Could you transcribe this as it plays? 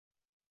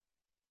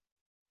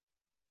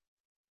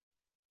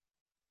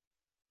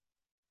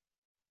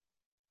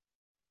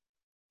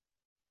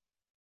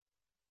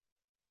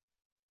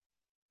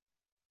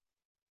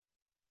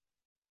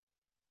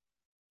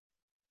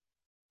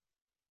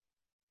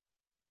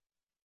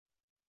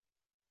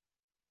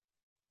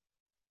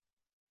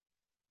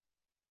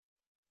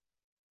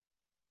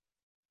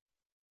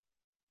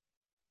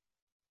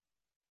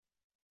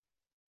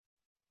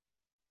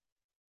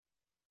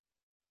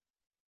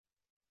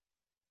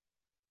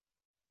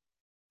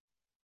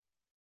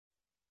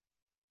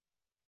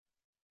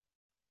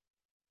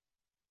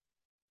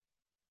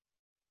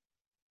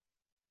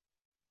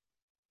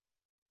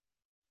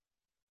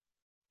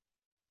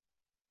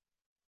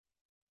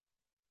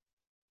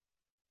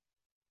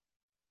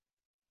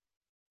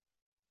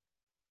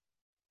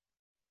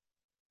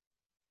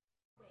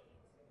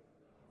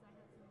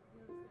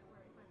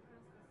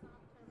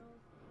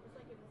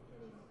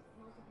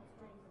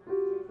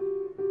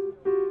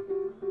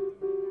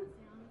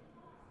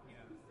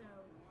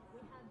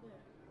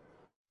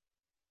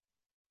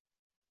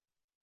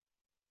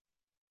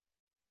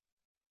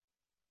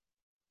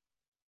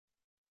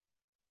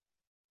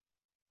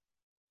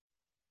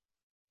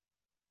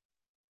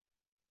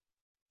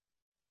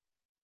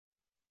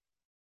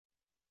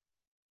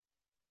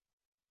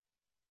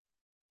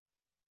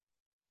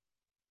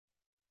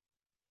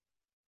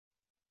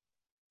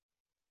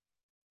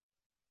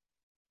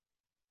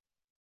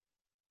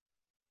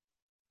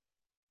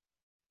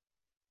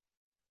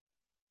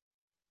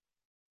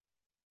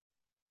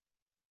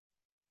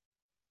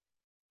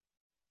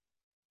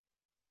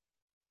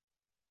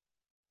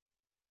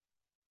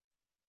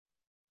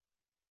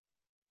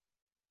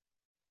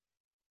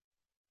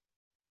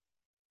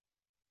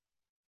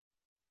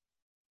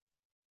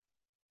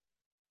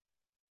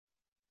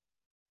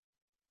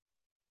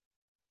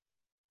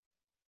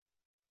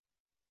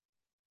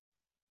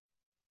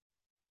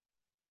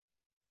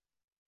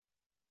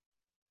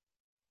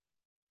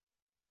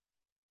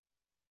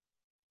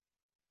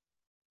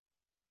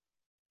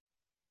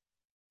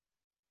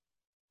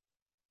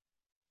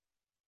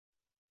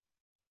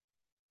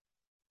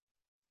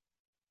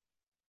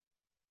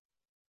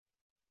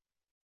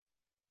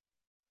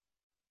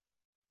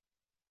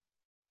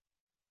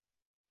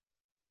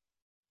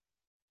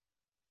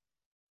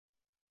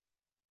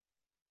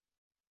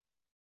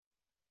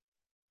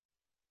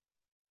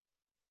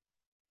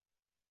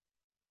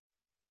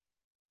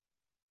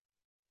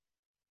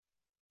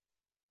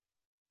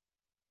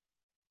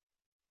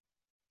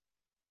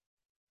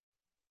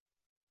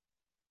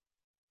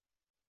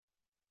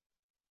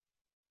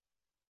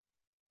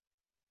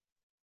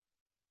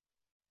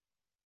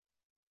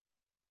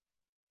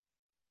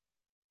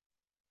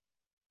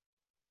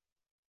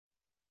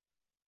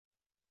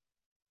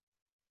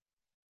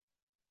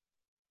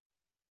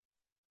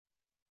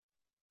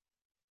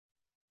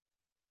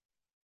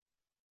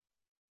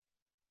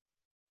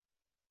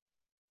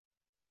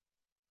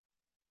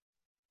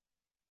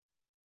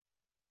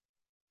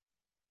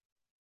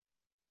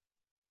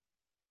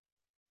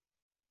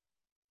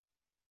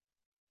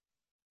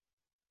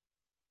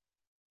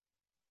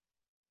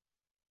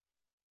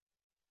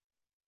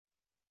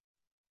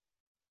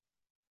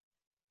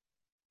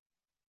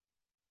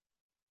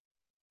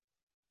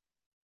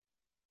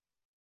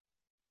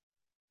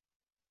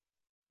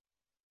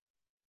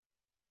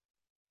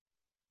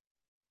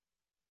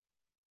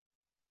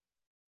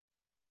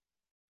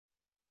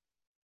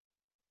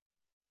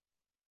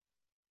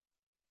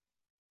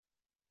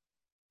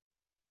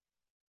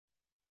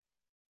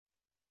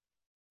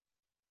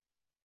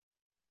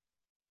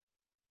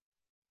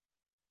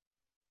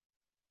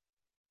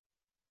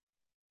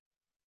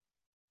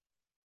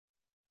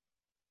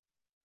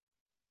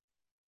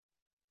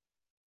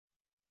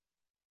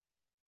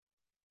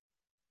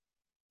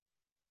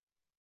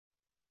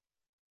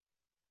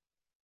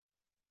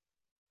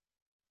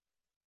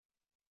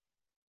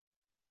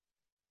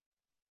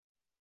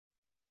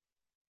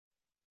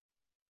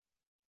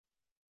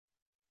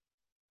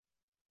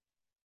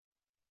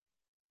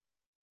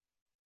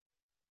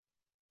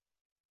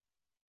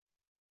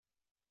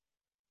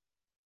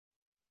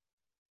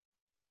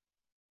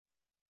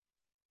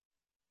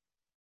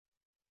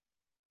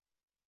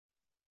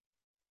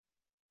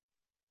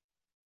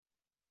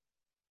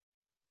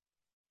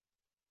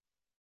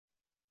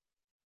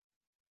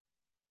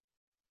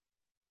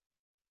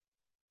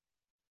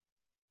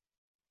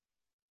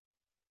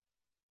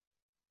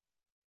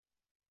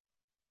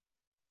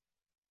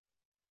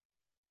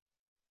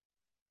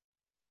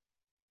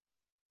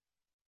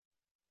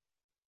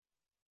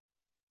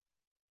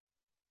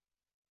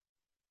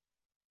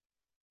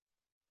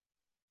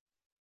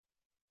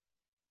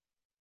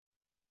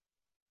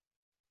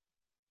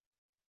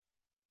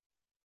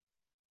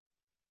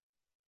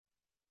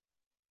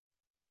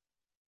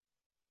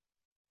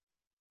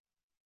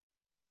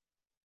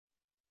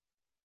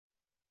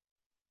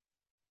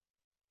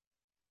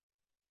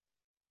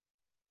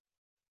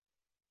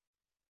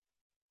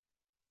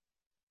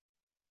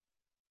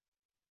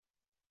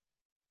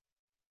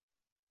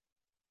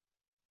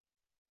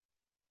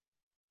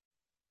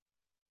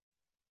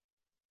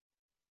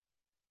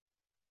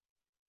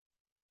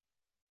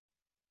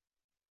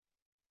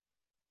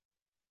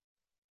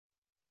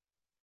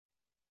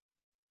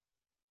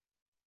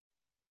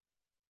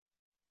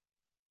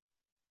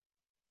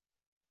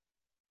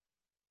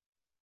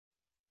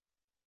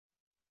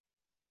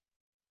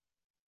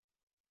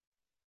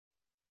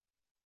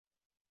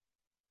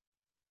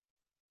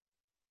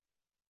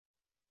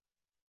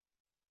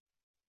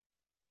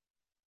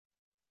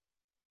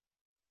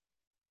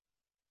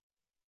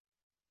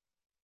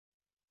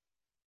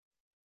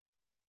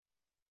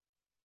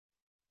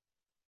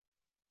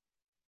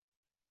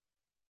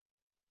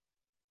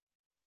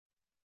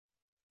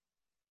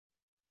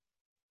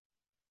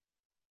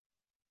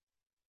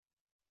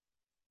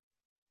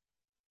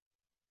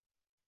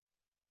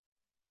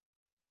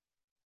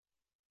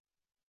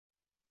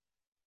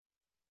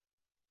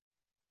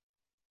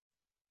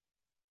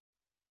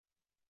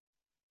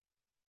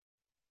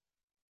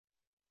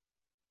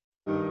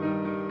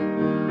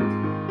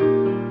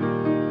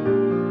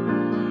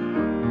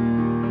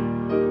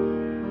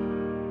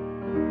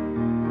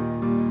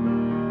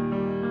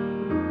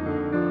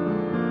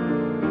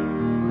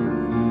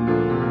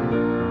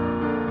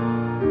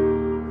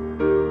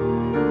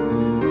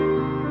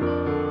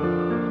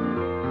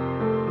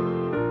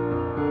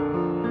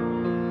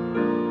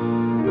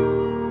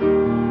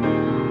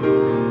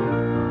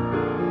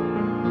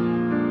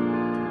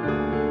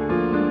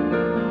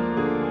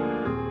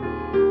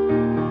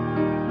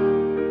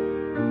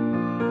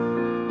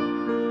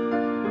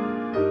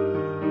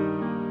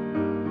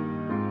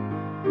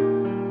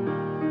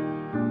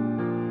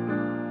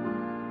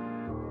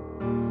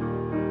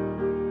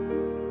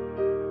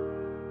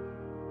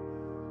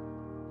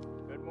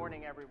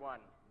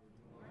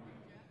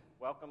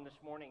Welcome this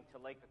morning to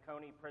Lake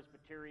Oconee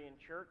Presbyterian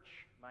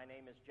Church. My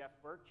name is Jeff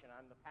Birch, and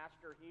I'm the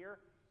pastor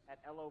here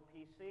at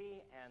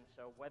LOPC. And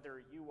so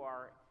whether you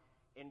are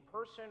in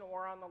person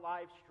or on the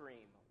live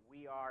stream,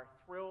 we are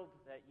thrilled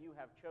that you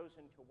have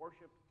chosen to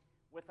worship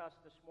with us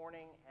this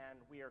morning,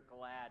 and we are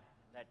glad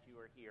that you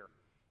are here.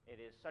 It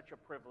is such a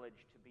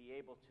privilege to be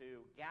able to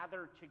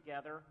gather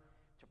together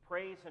to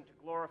praise and to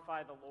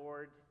glorify the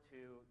Lord,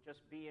 to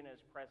just be in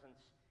His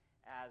presence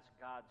as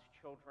God's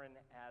children,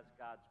 as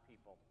God's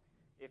people.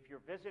 If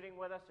you're visiting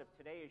with us, if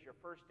today is your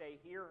first day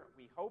here,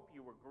 we hope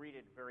you were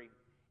greeted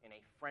in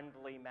a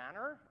friendly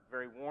manner,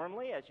 very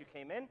warmly as you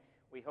came in.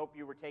 We hope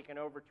you were taken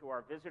over to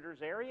our visitors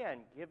area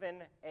and given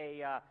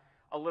a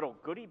little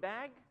goodie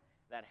bag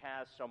that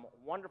has some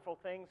wonderful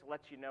things,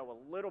 lets you know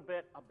a little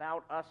bit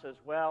about us as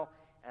well,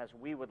 as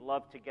we would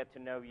love to get to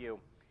know you.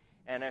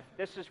 And if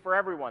this is for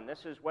everyone,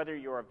 this is whether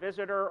you're a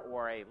visitor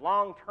or a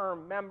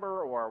long-term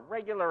member or a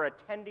regular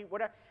attendee,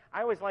 whatever.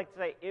 I always like to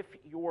say, if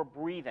you're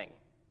breathing,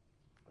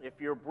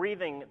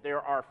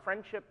 there are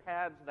friendship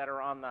pads that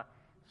are on the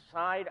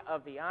side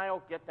of the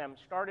aisle. Get them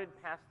started,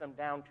 pass them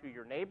down to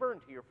your neighbor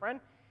and to your friend.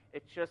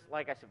 It's just,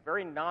 like I said,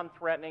 very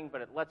non-threatening,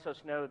 but it lets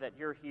us know that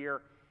you're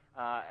here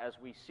as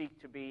we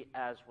seek to be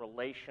as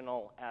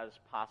relational as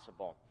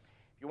possible.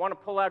 If you want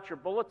to pull out your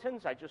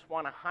bulletins, I just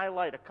want to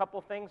highlight a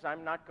couple things.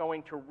 I'm not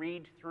going to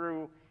read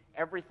through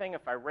everything.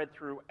 If I read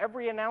through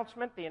every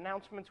announcement, the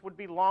announcements would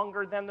be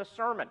longer than the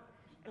sermon.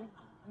 And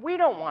we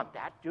don't want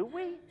that, do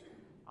we?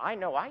 I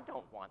know I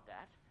don't want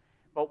that.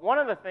 But one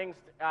of the things,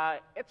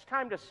 it's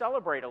time to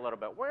celebrate a little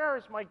bit. Where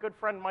is my good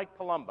friend Mike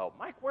Palumbo?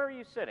 Mike, where are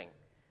you sitting?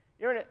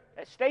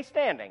 Stay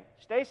standing.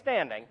 Stay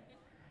standing.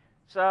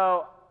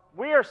 So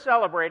we are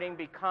celebrating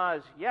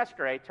because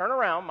yesterday, turn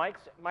around,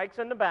 Mike's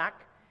in the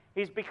back.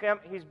 He's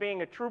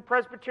being a true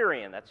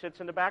Presbyterian that sits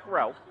in the back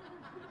row.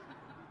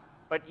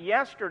 But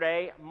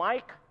yesterday,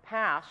 Mike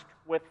passed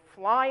with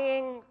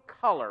flying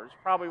colors,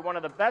 probably one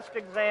of the best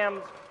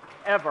exams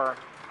ever,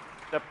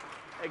 the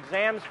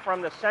exams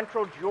from the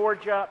Central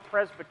Georgia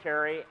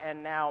Presbytery,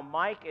 and now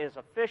Mike is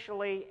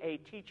officially a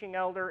teaching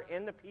elder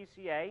in the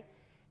PCA,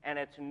 and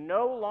it's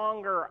no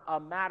longer a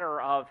matter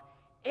of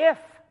if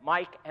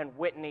Mike and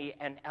Whitney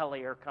and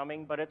Ellie are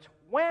coming, but it's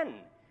when.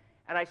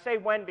 And I say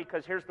when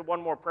because here's the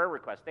one more prayer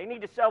request. They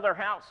need to sell their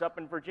house up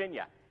in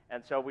Virginia,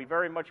 and so we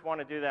very much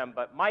want to do them.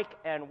 But Mike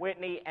and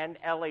Whitney and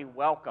Ellie,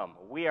 welcome.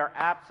 We are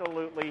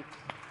absolutely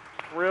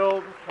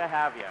thrilled to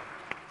have you.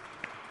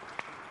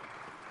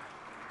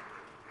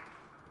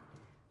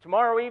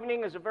 Tomorrow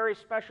evening is a very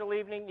special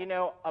evening. You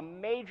know, a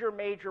major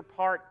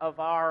part of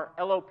our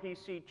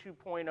LOPC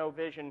 2.0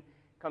 vision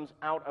comes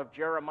out of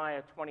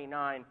Jeremiah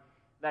 29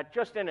 that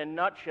just in a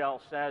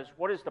nutshell says,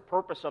 what is the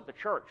purpose of the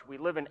church? We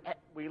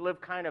live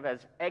kind of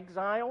as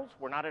exiles.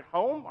 We're not at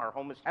home. Our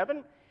home is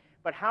heaven.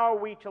 But how are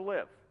we to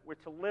live? We're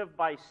to live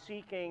by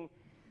seeking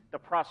the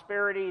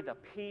prosperity, the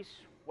peace,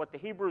 what the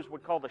Hebrews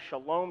would call the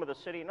shalom of the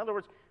city. In other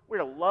words, we're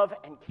to love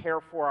and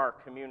care for our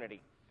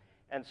community.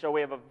 And so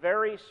we have a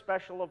very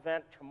special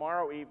event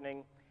tomorrow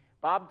evening.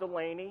 Bob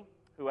Delaney,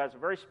 who has a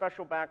very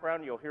special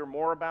background, you'll hear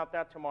more about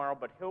that tomorrow,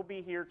 but he'll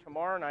be here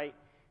tomorrow night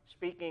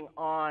speaking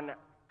on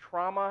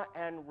trauma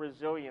and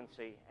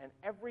resiliency. And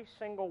every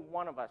single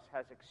one of us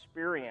has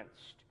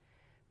experienced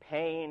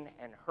pain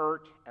and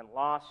hurt and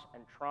loss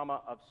and trauma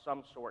of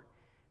some sort.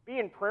 Be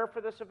in prayer for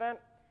this event.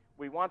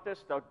 We want this.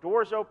 The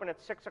doors open at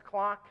 6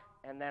 o'clock,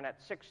 and then at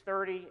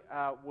 6:30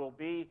 will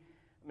be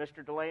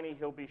Mr. Delaney.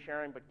 He'll be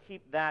sharing, but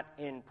keep that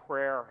in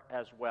prayer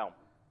as well.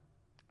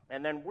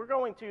 And then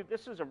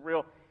this is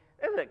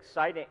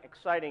an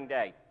exciting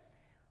day.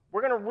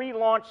 We're going to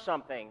relaunch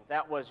something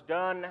that was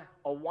done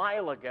a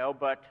while ago,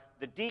 but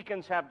the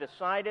deacons have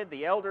decided,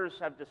 the elders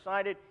have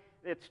decided,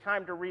 it's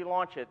time to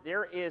relaunch it.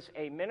 There is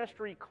a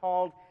ministry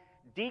called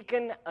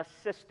Deacon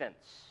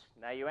Assistants.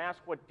 Now, you ask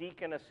what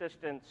deacon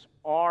assistants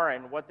are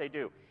and what they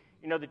do.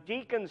 You know, the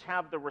deacons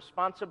have the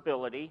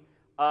responsibility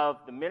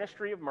of the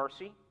ministry of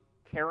mercy,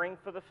 caring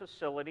for the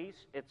facilities.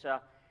 It's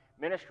a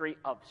ministry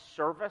of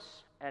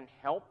service and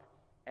help,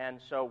 and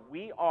so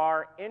we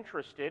are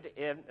interested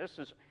in,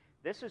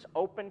 this is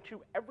open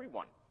to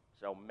everyone.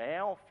 So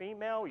male,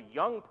 female,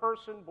 young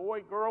person,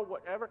 boy, girl,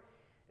 whatever.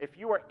 If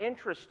you are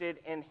interested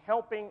in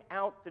helping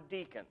out the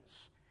deacons,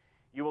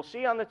 you will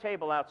see on the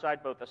table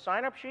outside both a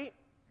sign-up sheet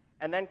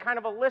and then kind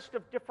of a list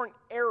of different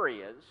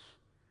areas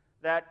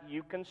that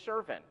you can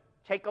serve in.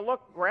 Take a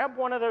look, grab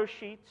one of those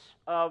sheets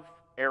of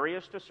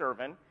areas to serve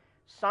in,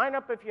 sign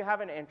up if you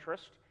have an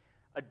interest.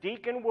 A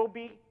deacon will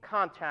be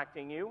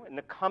contacting you in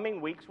the coming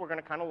weeks. We're going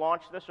to kind of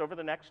launch this over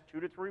the next 2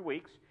 to 3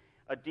 weeks.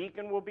 A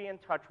deacon will be in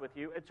touch with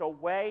you. It's a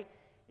way,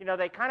 you know,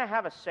 they kind of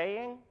have a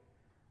saying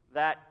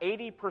that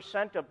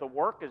 80% of the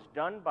work is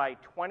done by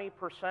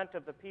 20%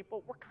 of the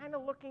people. We're kind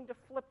of looking to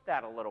flip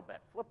that a little bit,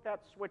 flip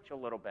that switch a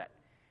little bit.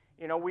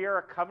 You know, we are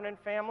a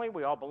covenant family.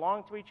 We all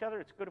belong to each other.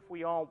 It's good if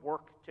we all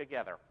work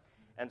together.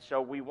 And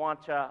so we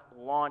want to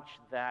launch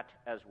that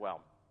as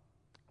well.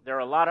 There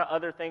are a lot of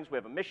other things. We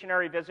have a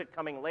missionary visit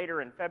coming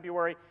later in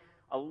February.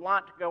 A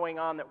lot going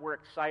on that we're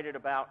excited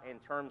about in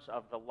terms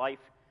of the life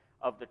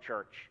of the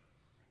church.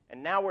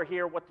 And now we're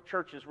here, what the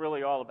church is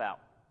really all about.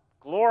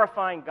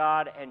 Glorifying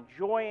God,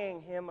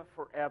 enjoying Him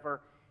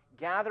forever,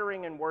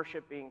 gathering in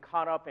worship, being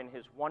caught up in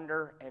His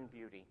wonder and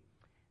beauty.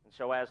 And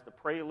so as the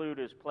prelude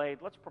is played,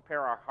 let's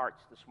prepare our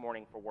hearts this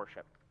morning for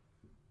worship.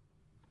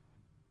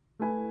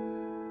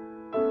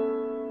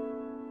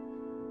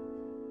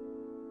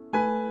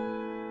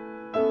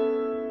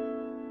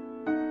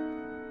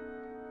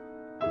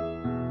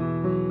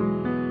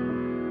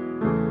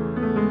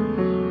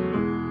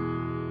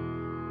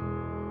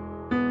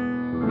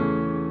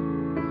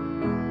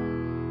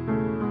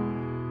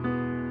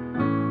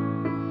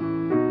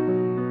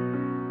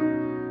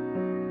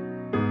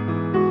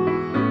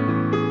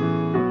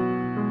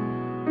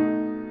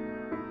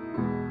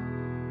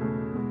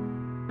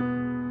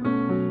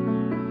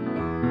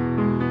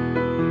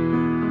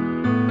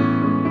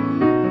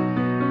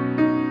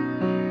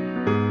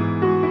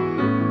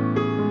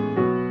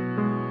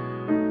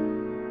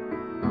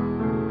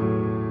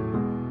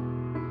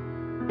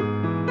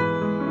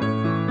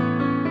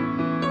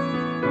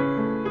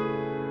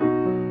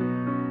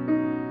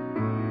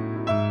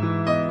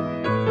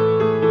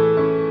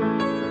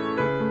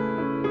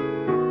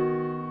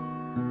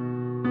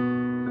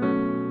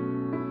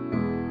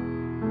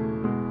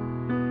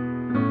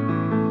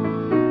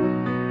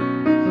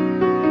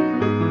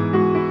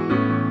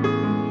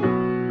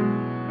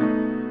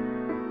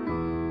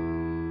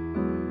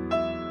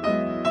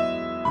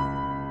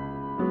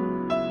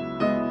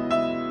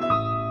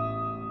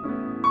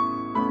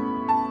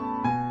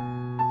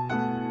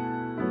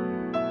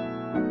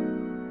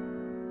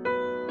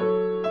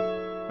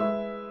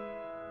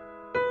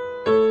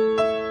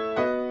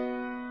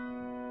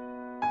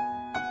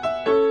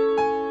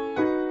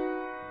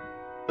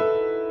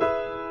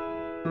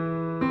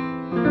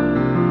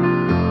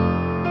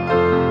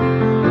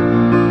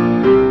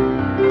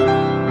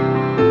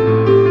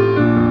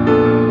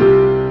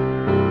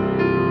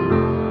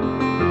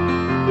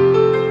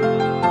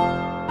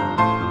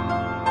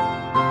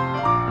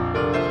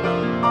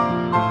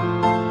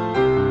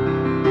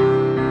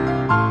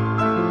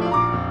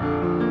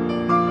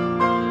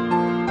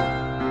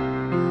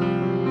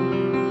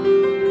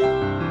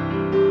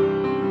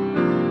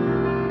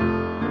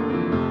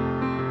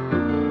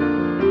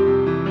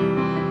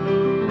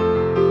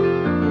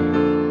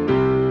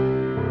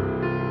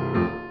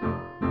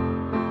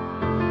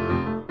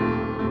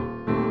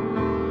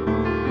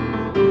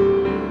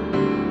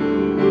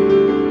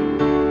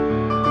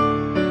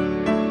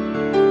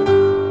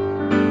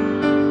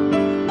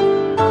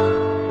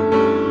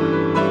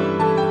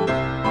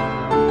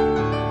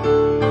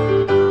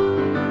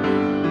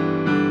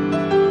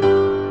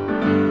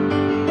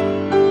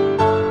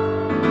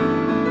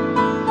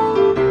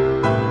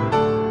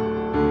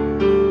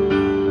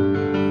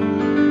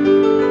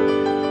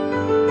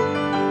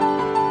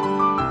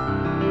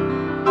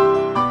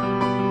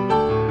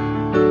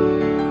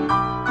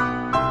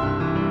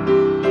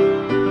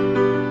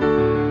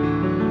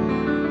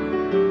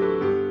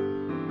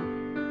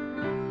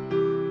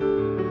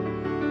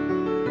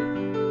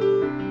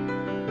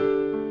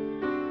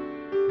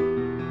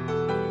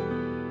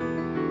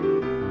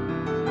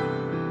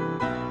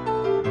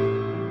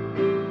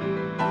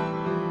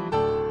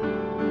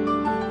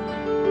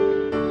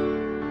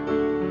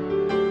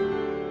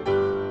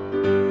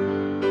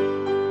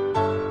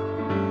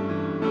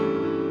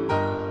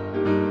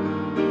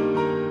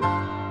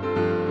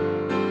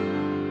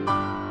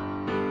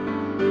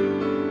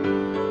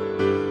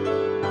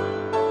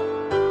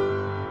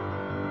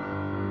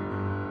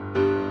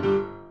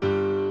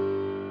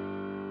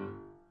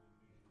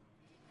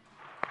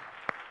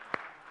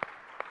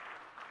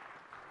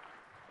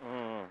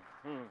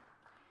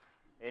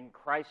 In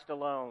Christ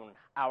alone,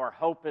 our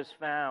hope is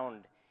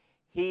found.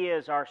 He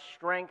is our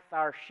strength,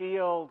 our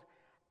shield,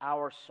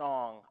 our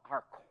song,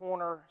 our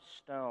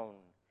cornerstone.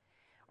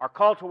 Our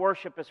call to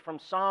worship is from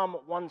Psalm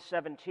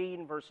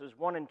 117, verses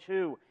 1 and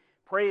 2.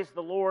 Praise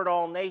the Lord,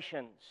 all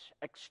nations.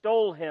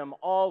 Extol Him,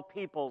 all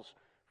peoples.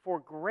 For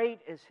great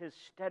is His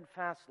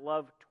steadfast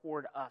love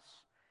toward us,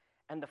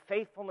 and the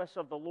faithfulness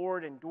of the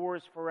Lord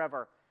endures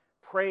forever.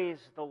 Praise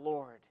the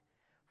Lord.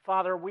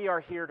 Father, we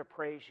are here to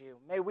praise You.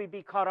 May we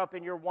be caught up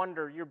in Your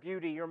wonder, Your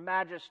beauty, Your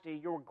majesty,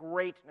 Your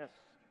greatness.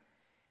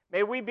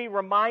 May we be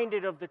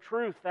reminded of the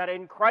truth that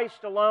in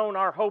Christ alone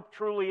our hope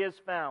truly is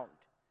found.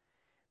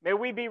 May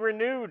we be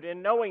renewed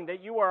in knowing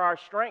that You are our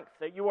strength,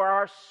 that You are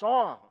our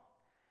song,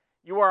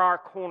 You are our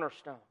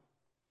cornerstone.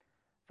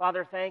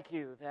 Father, thank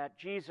You that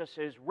Jesus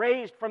is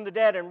raised from the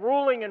dead and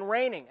ruling and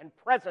reigning and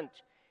present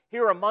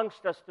here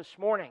amongst us this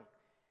morning.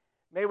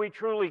 May we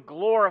truly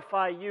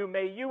glorify You.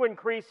 May You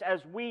increase as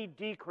we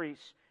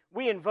decrease.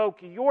 We invoke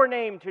Your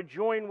name to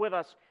join with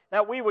us,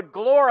 that we would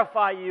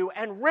glorify You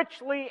and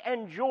richly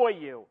enjoy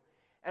You.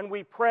 And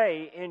we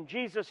pray in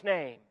Jesus'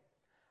 name.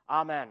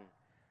 Amen.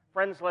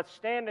 Friends, let's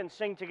stand and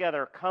sing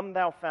together, Come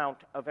Thou Fount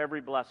of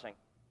Every Blessing.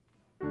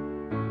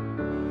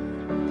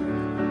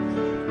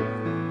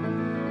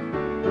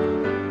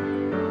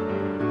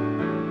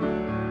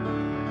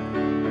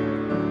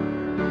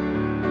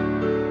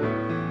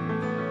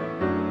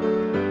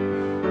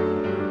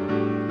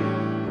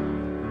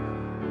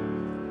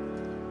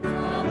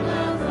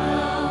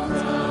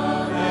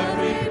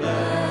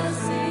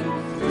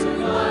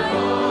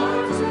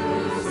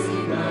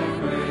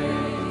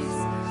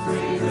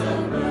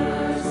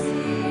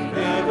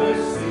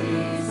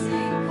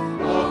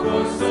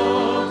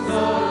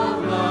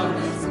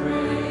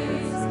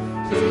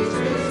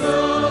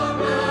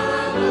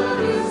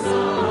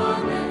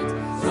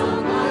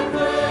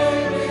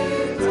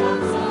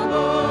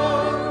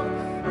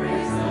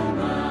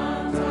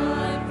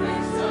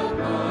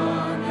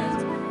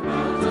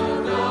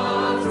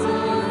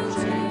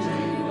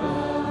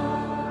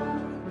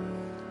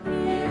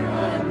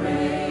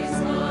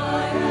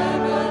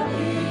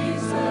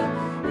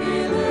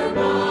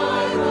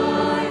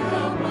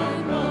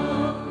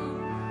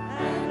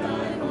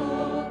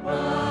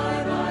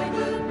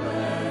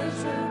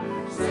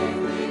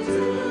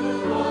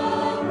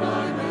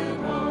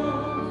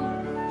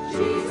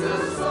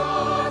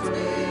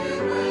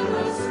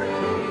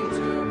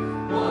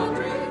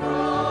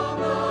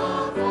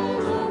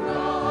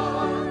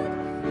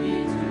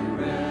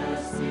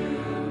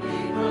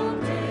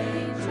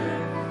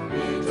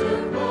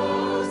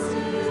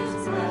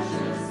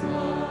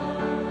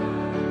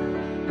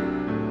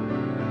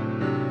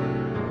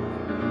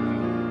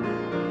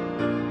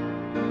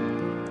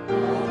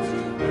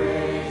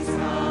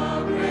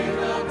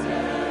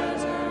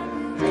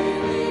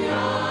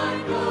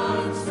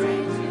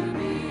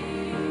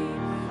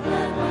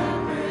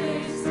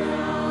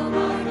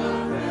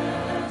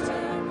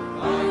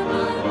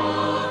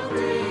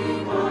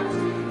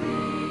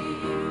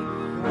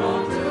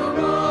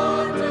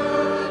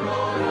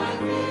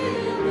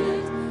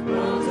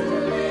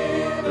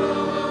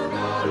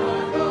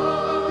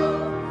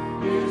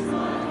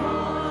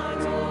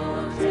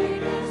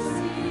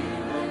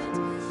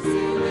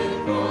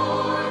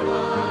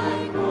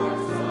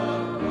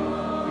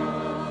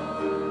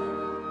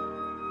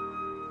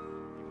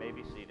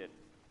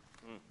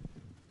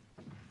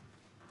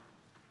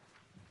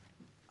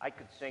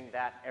 sing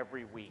that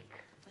every week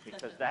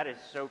because that is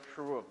so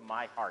true of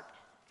my heart.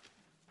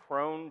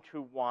 Prone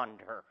to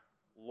wander.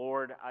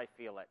 Lord, I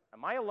feel it.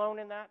 Am I alone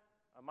in that?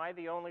 Am I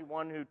the only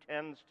one who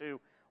tends to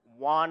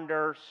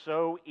wander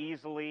so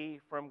easily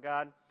from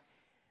God?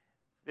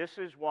 This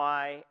is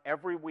why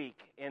every week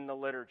in the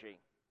liturgy,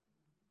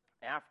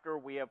 after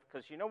we have,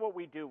 because you know what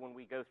we do when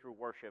we go through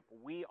worship?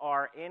 We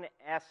are, in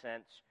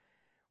essence,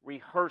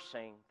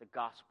 rehearsing the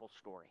gospel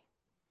story.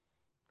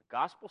 The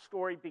gospel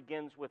story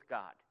begins with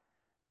God.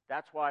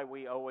 That's why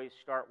we always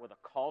start with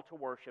a call to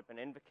worship, an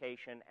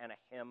invocation, and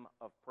a hymn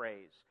of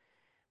praise,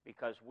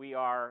 because we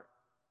are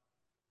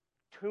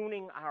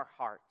tuning our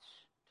hearts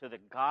to the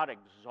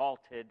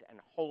God-exalted and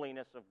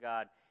holiness of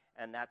God,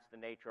 and that's the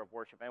nature of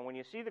worship. And when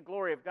you see the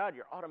glory of God,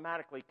 you're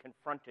automatically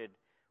confronted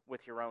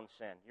with your own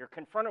sin. You're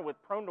confronted with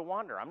prone to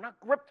wander. I'm not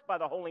gripped by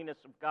the holiness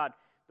of God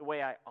the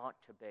way I ought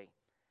to be.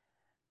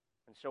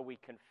 And so we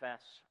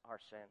confess our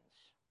sins.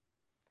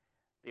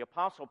 The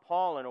Apostle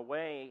Paul, in a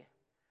way,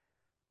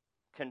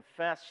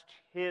 confessed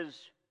his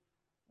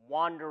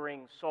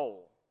wandering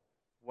soul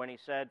when he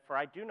said, "For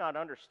I do not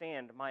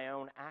understand my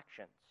own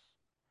actions.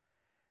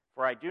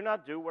 For I do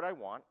not do what I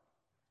want,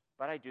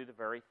 but I do the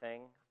very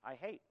thing I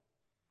hate."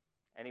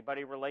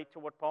 Anybody relate to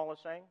what Paul is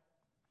saying?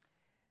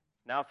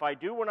 Now, if I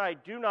do what I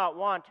do not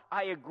want,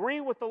 I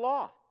agree with the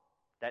law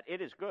that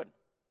it is good.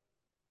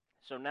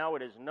 So now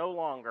it is no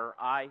longer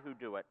I who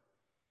do it,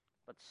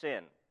 but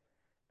sin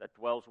that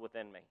dwells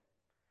within me.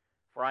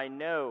 For I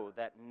know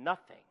that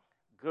nothing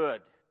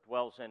good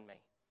dwells in me,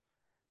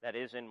 that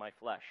is in my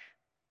flesh.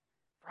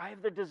 For I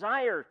have the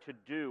desire to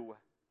do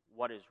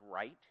what is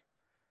right,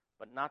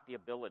 but not the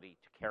ability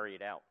to carry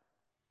it out.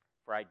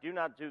 For I do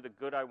not do the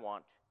good I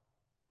want,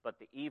 but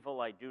the evil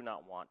I do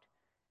not want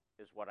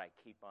is what I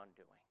keep on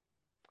doing.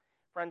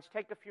 Friends,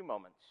 take a few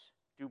moments.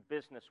 Do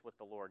business with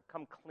the Lord.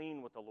 Come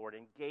clean with the Lord.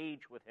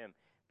 Engage with Him.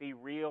 Be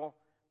real.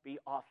 Be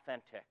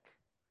authentic.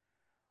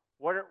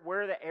 Where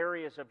are the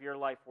areas of your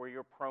life where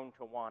you're prone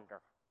to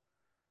wander?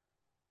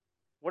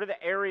 What are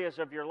the areas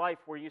of your life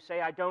where you say,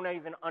 I don't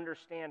even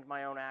understand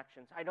my own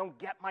actions. I don't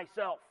get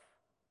myself.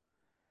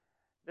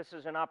 This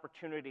is an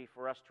opportunity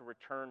for us to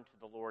return to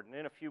the Lord. And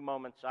in a few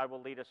moments, I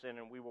will lead us in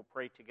and we will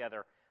pray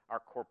together our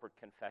corporate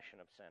confession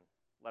of sin.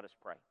 Let us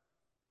pray.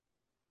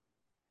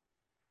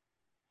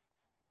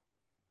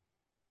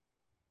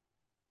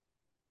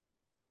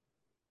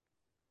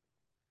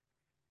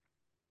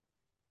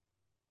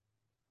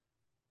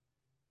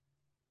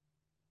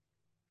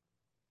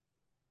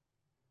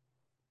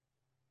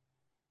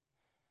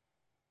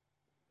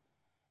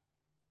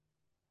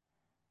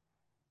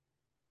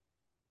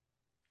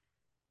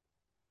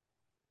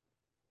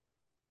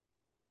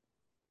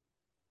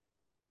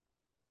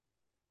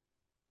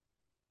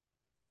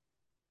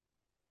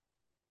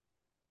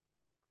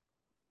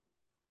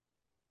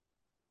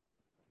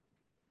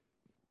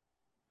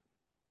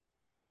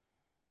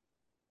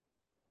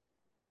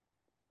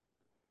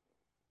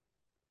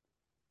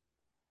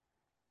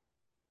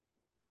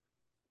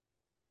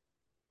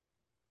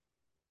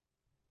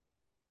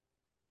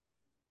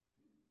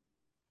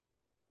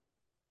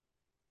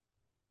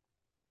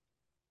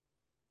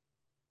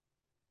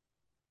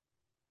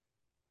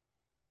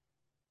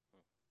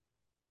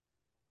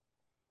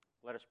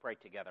 Let us pray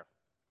together.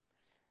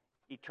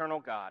 Eternal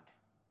God,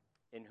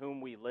 in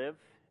whom we live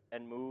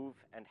and move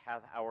and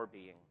have our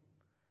being,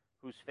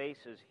 whose face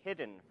is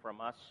hidden from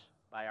us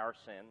by our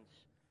sins,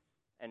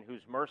 and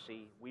whose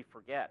mercy we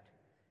forget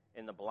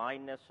in the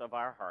blindness of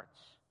our hearts,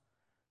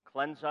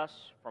 cleanse us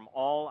from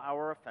all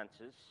our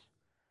offenses,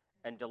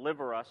 and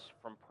deliver us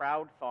from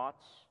proud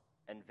thoughts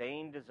and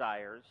vain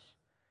desires,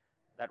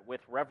 that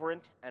with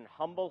reverent and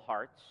humble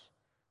hearts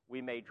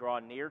we may draw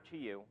near to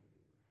you,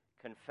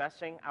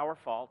 confessing our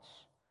faults,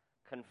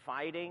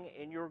 confiding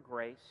in your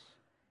grace,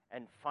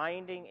 and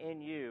finding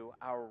in you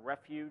our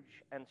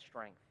refuge and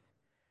strength.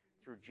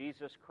 Through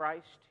Jesus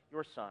Christ,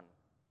 your Son.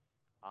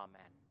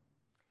 Amen.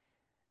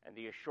 And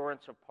the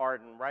assurance of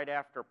pardon, right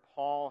after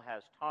Paul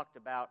has talked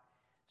about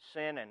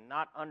sin and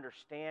not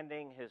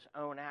understanding his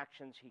own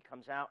actions, he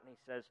comes out and he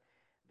says,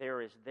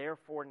 there is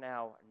therefore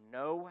now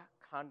no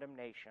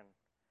condemnation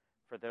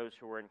for those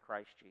who are in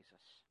Christ Jesus.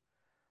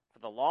 For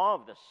the law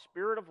of the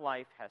Spirit of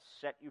life has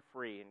set you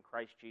free in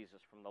Christ Jesus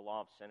from the law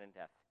of sin and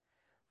death.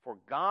 For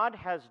God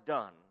has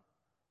done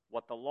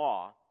what the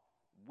law,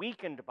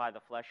 weakened by the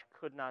flesh,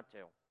 could not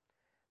do.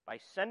 By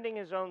sending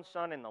his own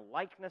Son in the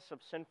likeness of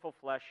sinful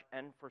flesh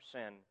and for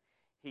sin,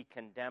 he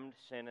condemned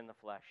sin in the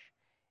flesh,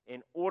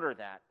 in order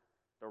that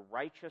the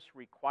righteous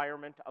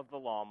requirement of the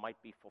law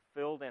might be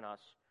fulfilled in us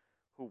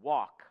who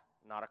walk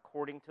not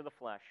according to the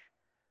flesh,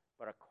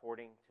 but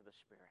according to the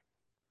Spirit.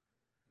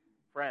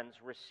 Friends,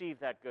 receive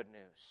that good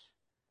news.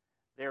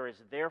 There is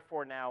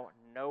therefore now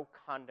no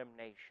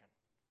condemnation.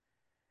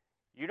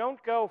 You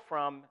don't go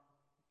from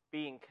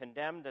being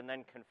condemned and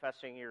then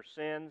confessing your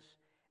sins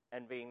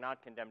and being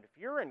not condemned. If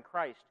you're in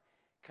Christ,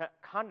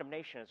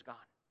 condemnation is gone.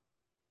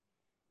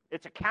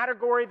 It's a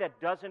category that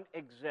doesn't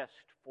exist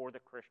for the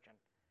Christian.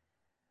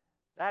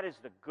 That is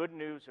the good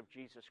news of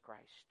Jesus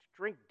Christ.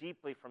 Drink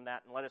deeply from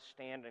that and let us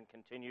stand and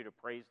continue to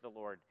praise the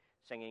Lord,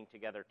 singing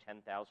together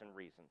 10,000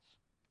 Reasons.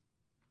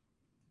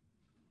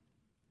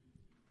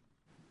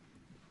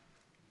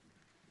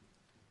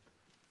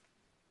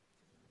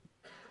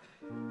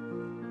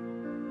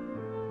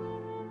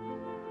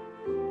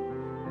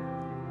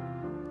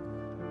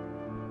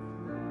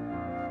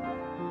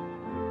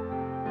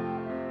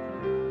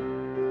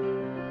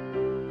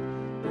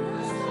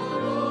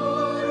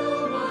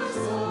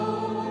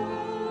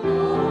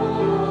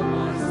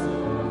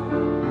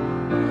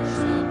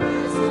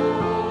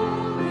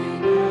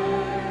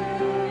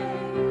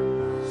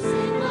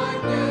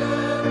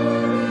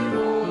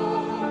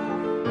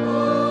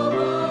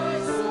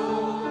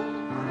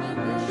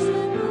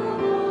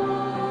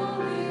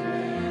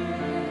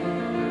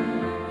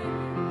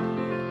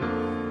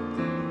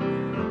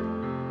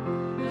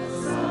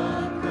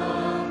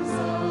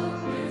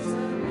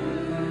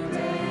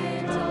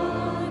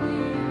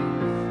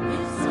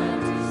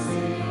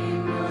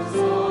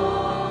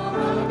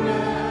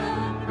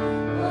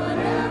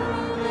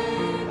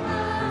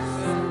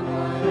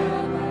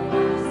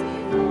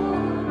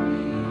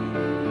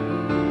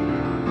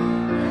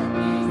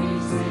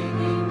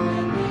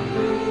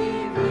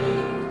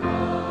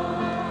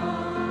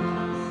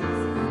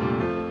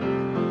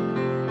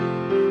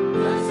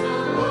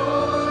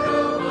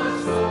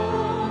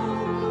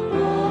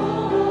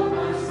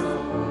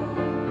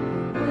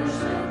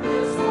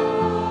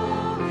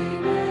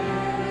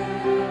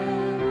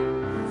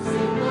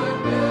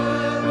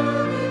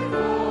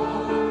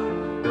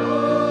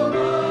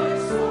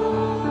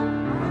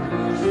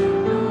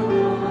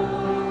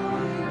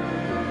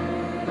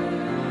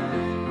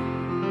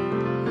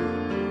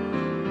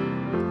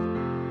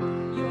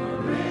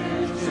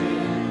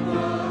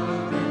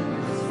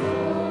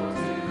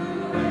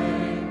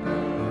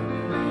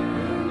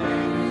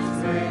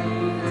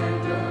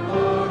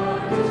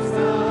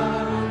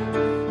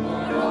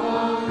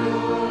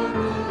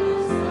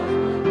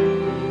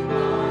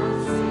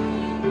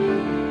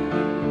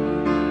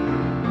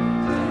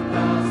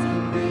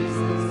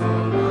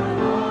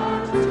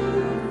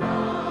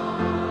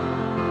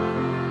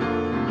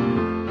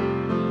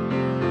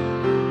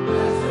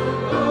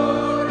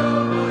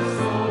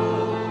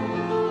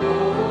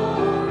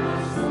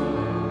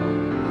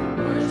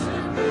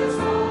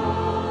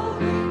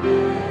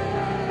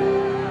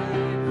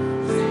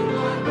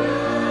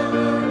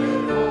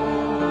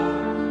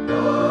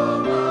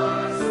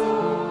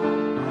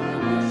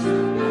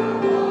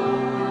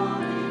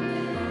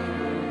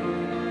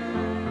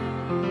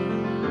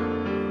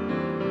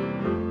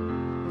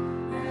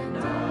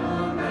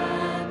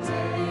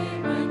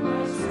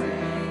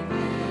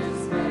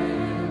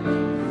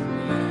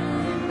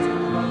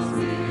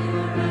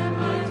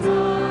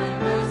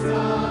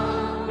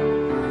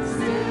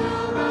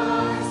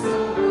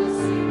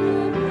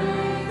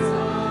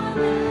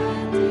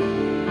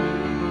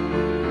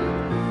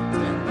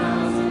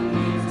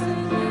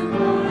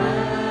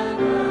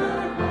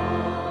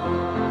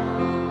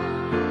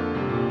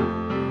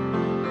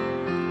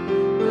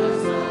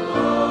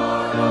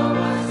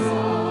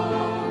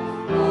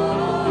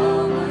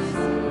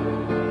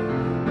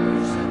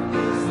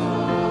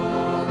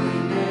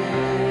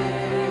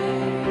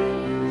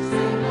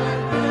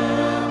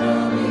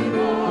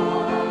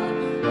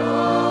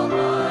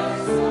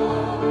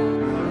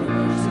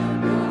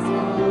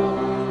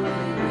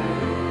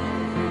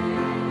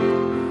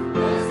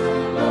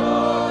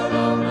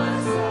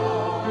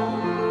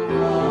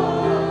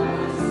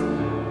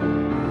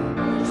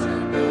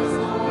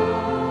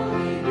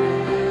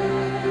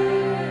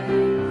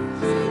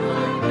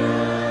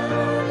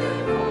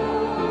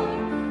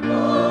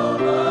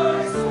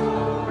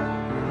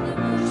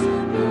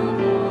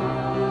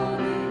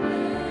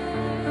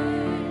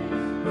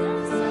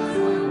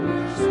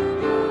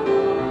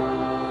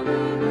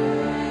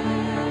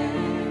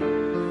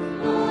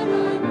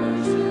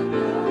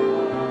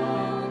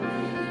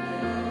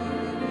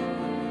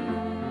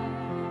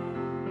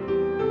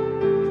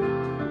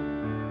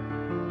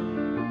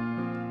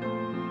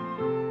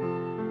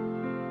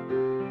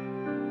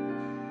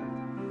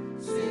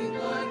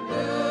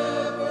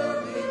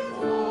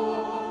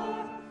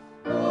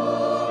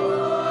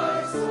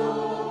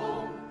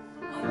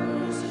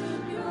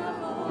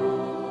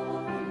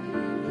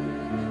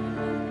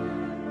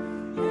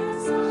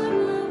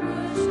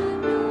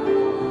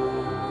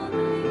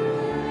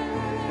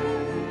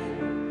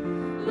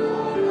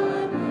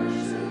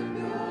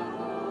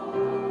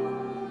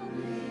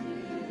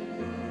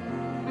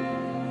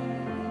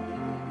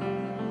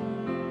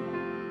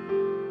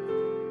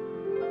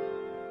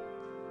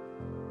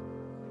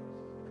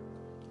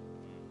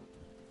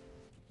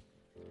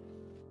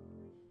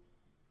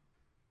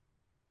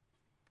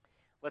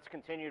 Let's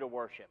continue to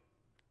worship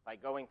by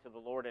going to the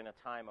Lord in a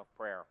time of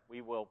prayer.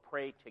 We will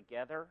pray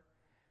together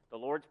the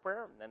Lord's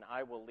Prayer, and then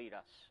I will lead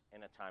us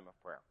in a time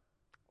of prayer.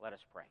 Let us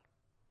pray.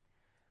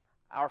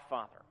 Our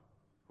Father,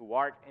 who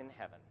art in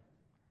heaven,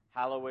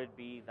 hallowed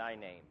be thy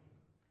name.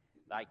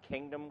 Thy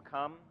kingdom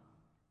come,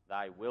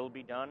 thy will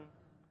be done,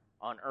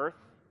 on earth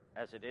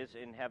as it is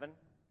in heaven.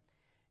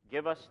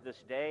 Give us this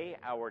day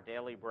our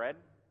daily bread,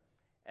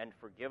 and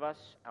forgive us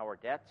our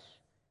debts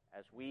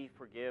as we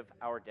forgive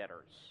our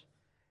debtors.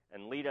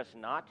 And lead us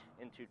not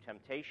into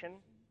temptation,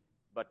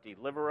 but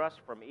deliver us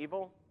from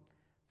evil.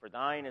 For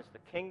thine is the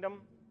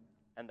kingdom,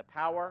 and the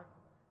power,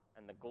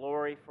 and the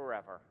glory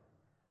forever.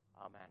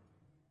 Amen.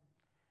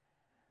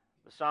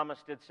 The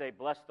psalmist did say,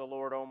 "Bless the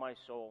Lord, O my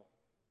soul,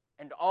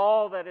 and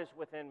all that is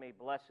within me,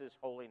 bless his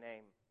holy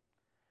name.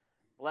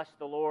 Bless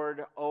the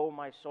Lord, O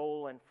my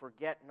soul, and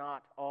forget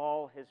not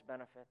all his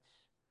benefits,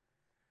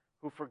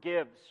 who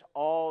forgives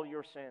all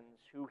your sins,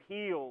 who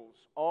heals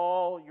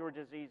all your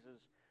diseases,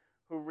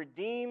 who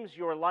redeems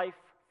your life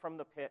from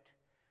the pit,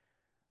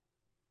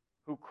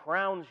 who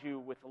crowns you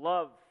with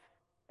love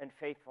and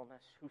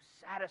faithfulness, who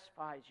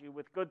satisfies you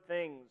with good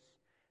things,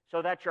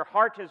 so that your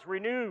heart is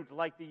renewed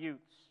like the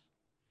youth's."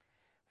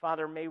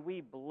 Father, may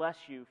we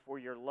bless you for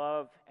your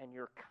love and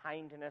your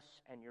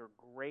kindness and your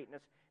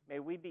greatness. May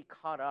we be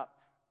caught up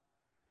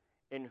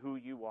in who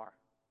you are.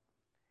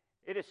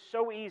 It is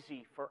so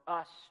easy for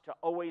us to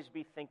always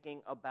be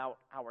thinking about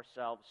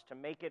ourselves, to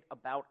make it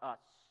about us.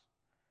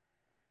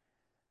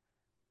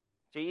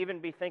 To even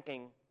be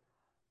thinking,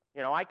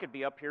 I could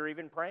be up here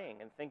even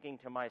praying and thinking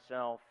to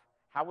myself,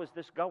 how is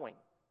this going?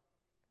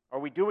 Are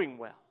we doing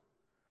well?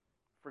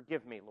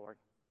 Forgive me, Lord.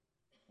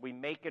 We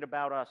make it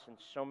about us in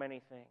so many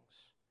things.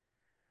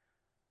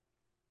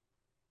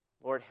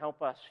 Lord,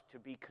 help us to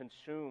be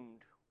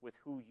consumed with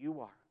who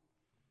you are,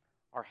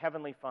 our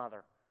Heavenly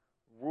Father,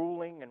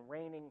 ruling and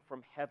reigning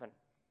from heaven,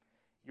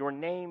 your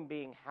name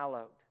being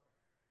hallowed.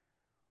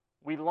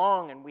 We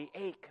long and we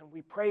ache and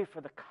we pray for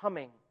the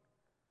coming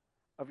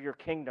of your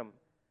kingdom.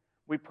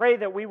 We pray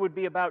that we would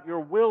be about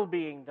your will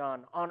being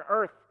done on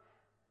earth,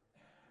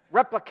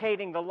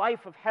 replicating the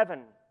life of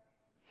heaven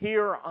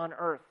here on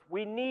earth.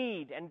 We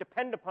need and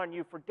depend upon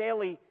you for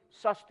daily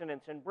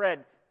sustenance and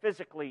bread,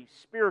 physically,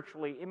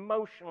 spiritually,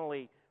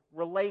 emotionally,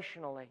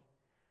 relationally.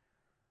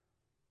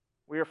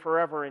 We are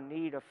forever in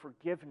need of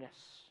forgiveness,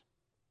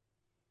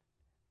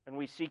 and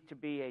we seek to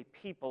be a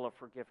people of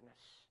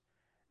forgiveness.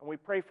 And we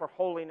pray for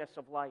holiness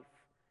of life,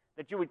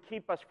 that you would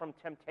keep us from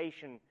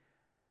temptation,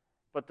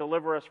 but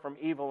deliver us from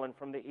evil and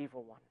from the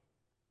evil one.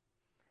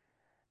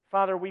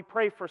 Father, we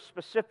pray for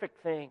specific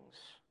things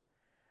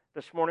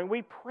this morning.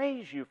 We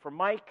praise you for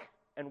Mike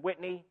and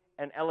Whitney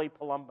and Ellie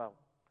Palumbo.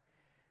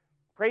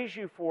 Praise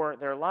you for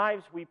their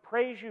lives. We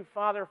praise you,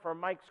 Father, for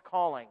Mike's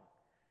calling.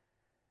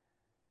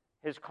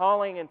 His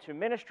calling into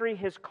ministry,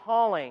 his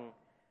calling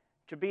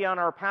to be on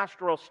our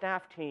pastoral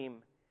staff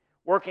team,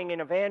 working in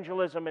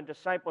evangelism and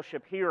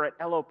discipleship here at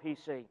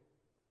LOPC.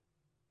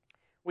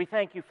 We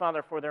thank you,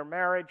 Father, for their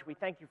marriage. We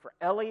thank you for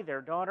Ellie,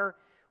 their daughter.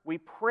 We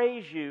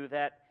praise you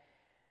that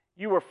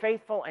you were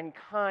faithful and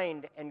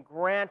kind in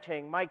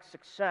granting Mike's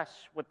success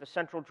with the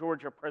Central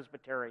Georgia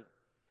Presbytery.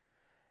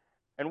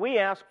 And we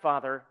ask,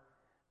 Father,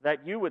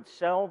 that you would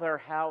sell their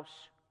house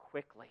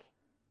quickly.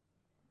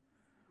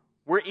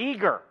 We're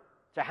eager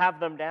to have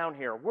them down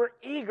here. We're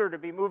eager to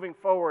be moving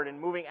forward and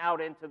moving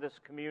out into this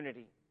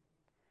community.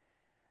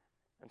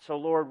 And so,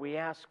 Lord, we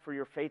ask for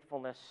your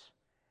faithfulness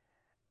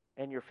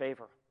and your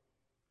favor.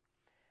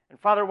 And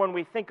Father, when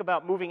we think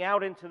about moving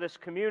out into this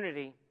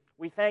community,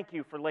 we thank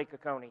you for Lake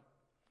Oconee.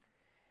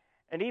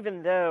 And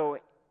even though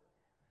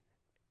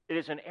it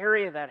is an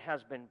area that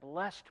has been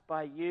blessed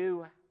by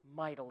you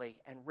mightily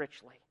and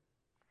richly,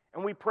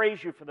 and we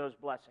praise you for those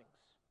blessings,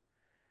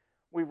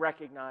 we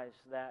recognize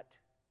that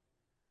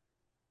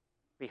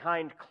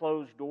behind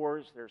closed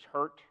doors, there's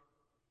hurt,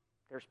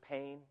 there's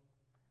pain,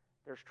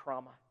 there's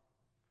trauma.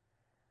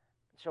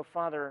 So,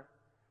 Father,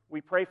 we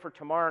pray for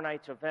tomorrow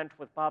night's event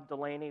with Bob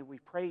Delaney. We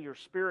pray your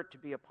Spirit to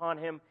be upon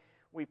him.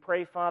 We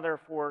pray, Father,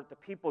 for the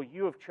people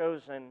you have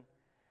chosen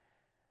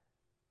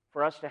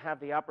for us to have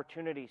the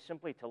opportunity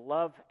simply to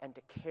love and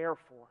to care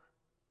for,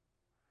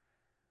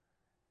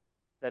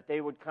 that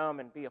they would come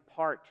and be a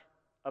part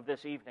of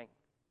this evening.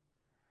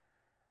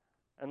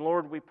 And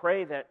Lord, we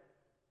pray that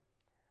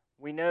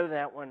we know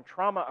that when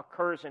trauma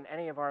occurs in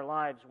any of our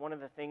lives, one of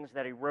the things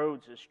that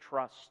erodes is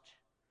trust.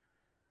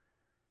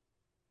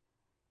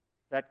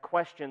 That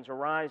questions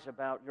arise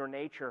about your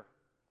nature.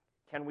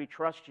 Can we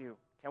trust you?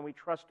 Can we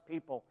trust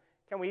people?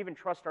 Can we even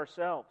trust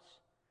ourselves?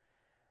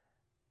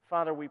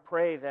 Father, we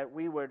pray that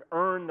we would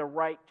earn the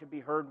right to be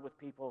heard with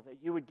people, that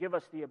you would give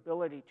us the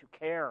ability to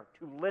care,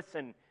 to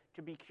listen,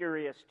 to be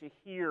curious, to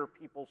hear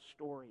people's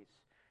stories.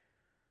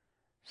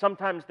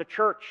 Sometimes the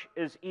church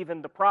is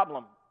even the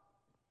problem.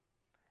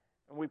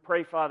 And we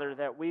pray, Father,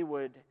 that we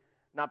would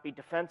not be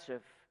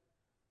defensive,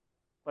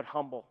 but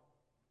humble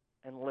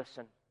and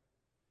listen.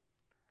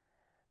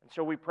 And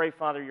so we pray,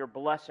 Father, your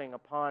blessing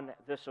upon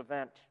this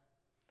event.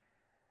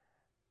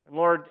 And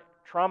Lord,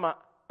 trauma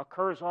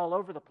occurs all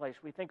over the place.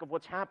 We think of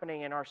what's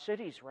happening in our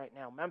cities right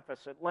now, Memphis,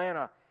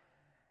 Atlanta.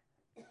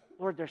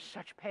 Lord, there's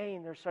such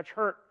pain, there's such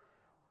hurt.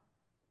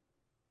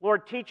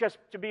 Lord, teach us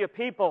to be a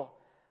people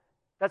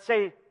that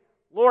say,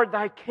 Lord,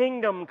 thy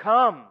kingdom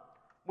come.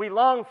 We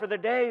long for the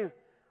day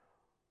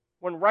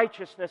when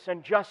righteousness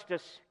and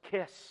justice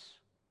kiss.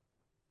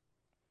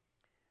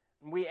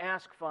 And we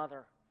ask,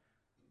 Father,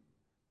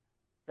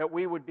 that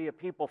we would be a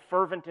people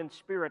fervent in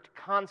spirit,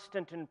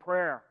 constant in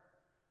prayer,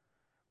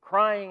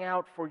 crying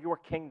out for your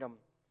kingdom,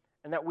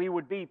 and that we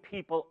would be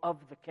people of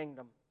the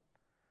kingdom.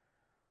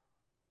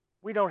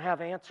 We don't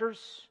have answers,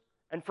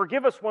 and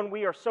forgive us when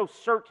we are so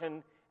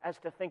certain as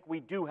to think we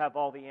do have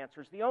all the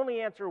answers. The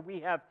only answer we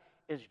have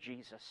is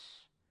Jesus.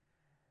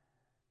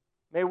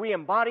 May we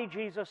embody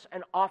Jesus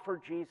and offer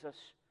Jesus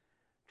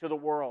to the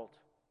world,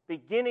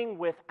 beginning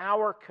with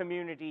our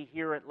community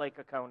here at Lake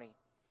Oconee.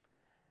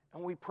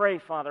 And we pray,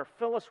 Father,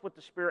 fill us with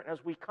the Spirit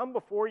as we come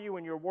before you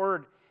in your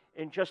word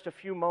in just a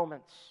few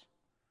moments.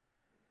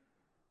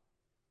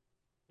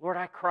 Lord,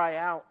 I cry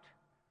out,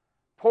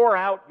 pour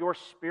out your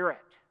Spirit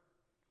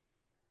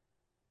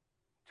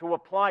to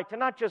apply, to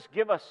not just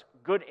give us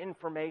good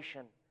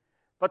information,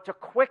 but to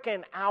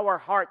quicken our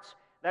hearts,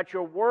 that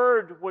your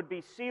word would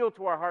be sealed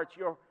to our hearts,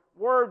 your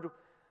word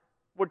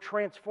would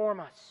transform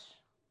us.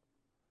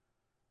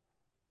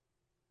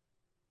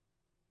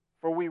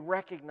 For we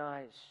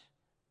recognize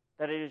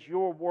that it is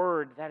your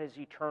word that is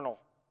eternal,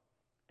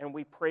 and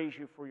we praise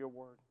you for your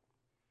word.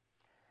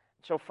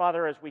 So,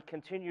 Father, as we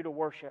continue to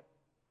worship,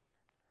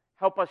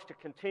 help us to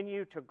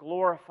continue to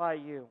glorify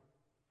you,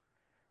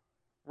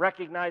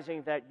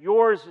 recognizing that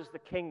yours is the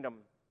kingdom,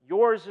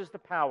 yours is the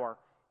power,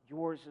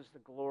 yours is the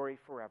glory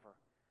forever.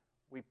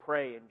 We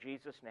pray in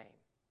Jesus' name.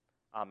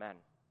 Amen.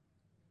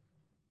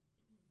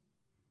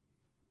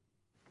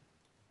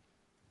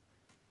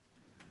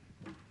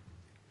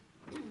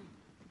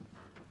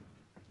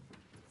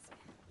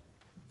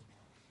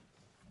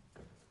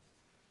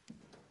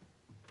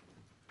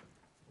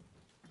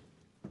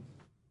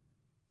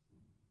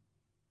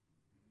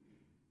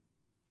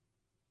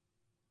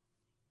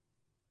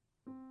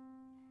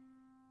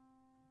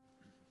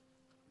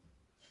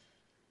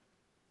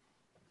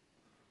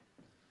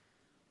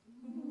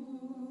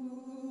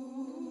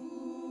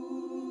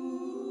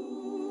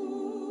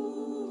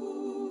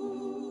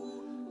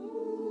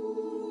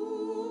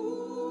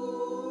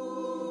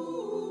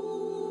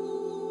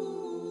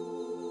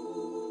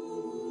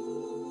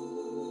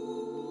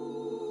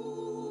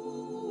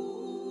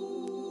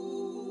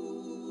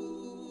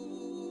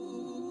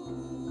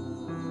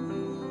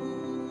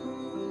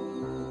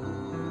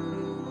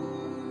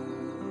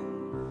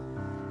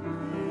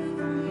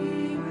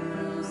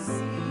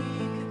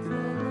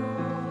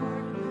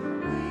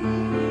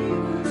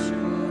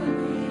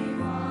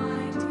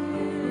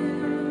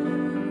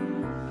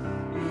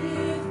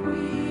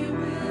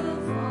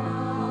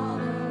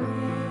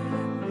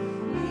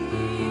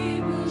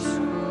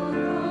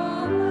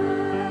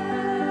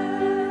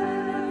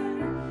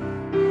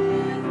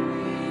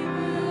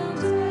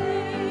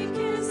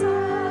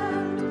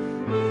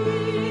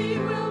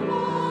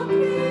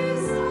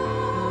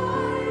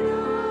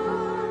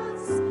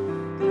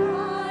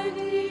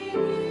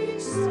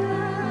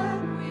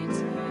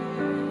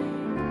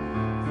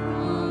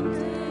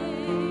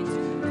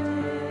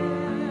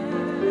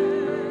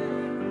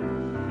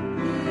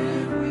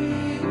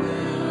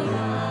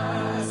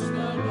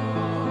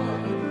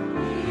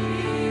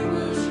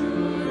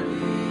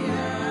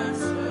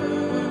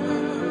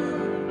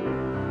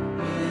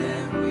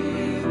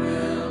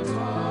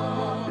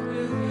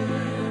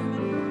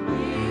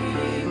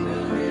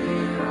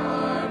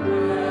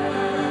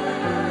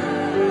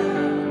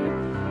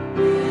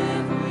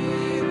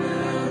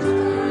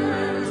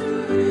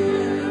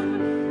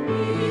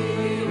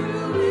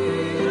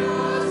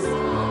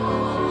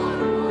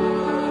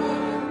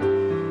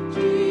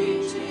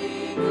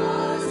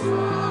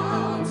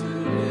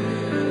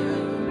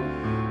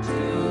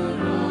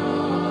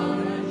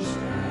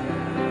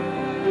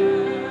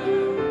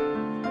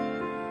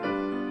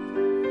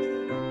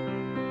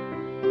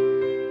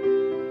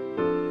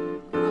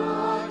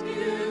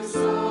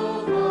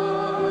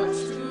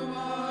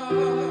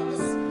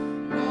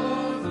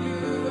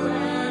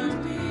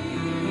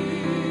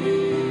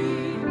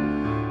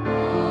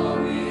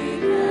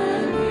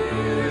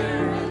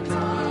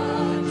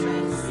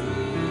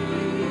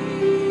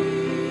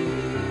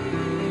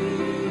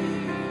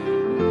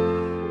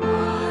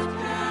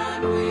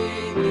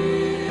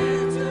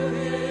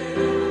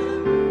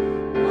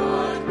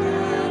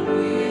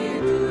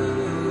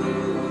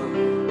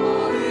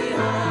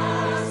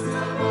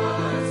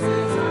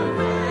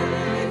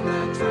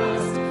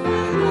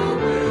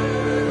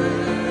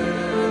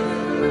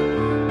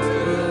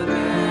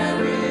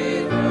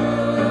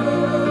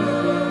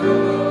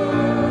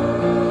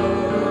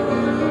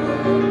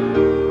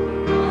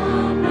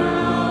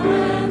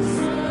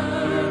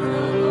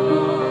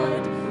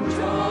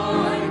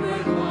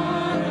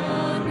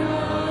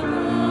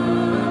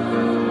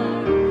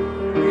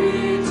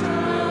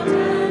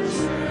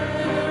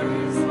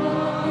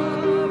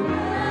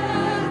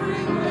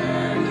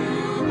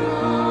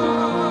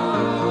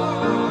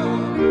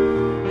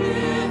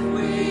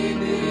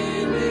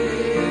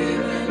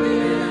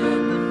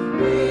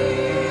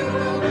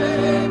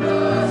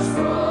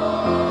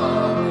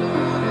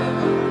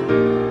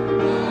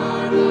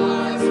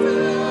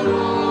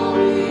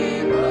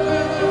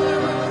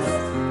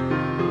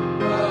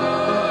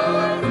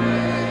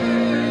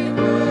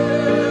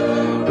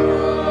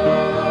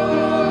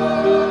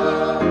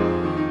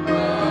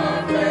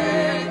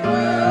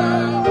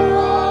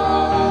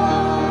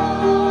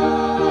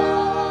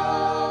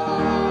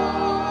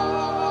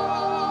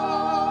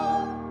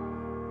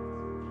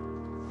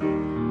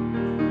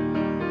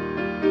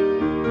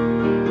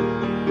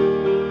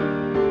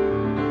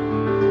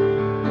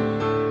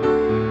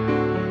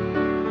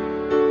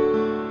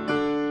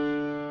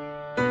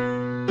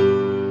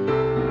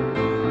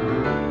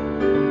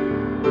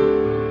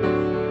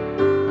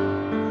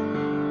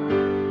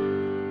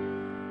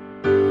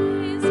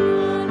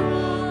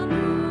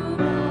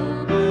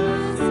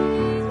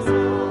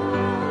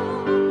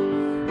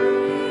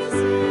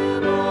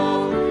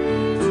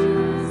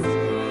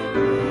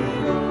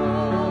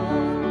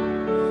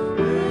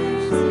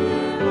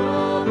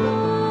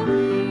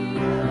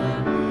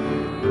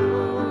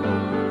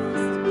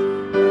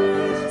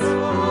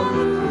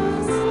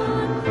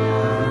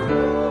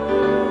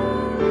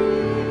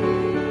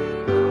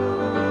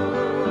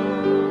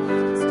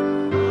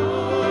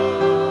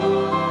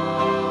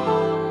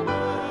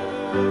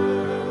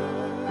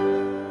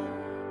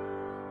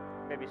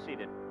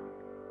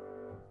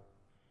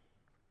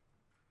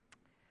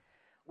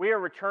 We are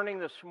returning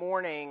this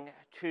morning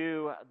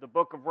to the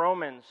book of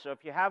Romans. So if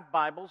you have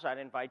Bibles, I'd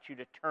invite you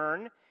to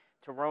turn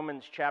to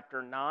Romans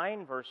chapter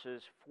 9,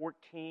 verses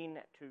 14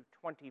 to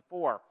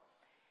 24.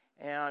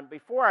 And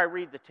before I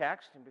read the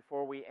text and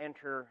before we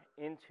enter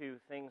into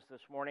things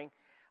this morning,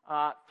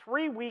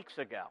 3 weeks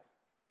ago,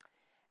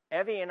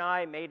 Evie and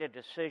I made a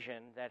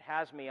decision that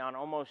has me on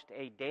almost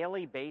a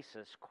daily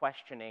basis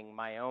questioning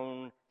my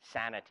own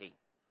sanity.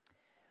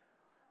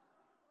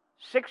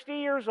 60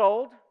 years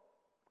old,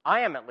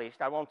 I am at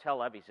least, I won't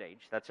tell Evie's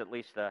age, that's at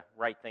least the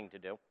right thing to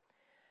do.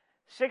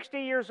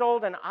 60 years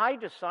old, and I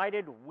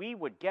decided we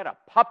would get a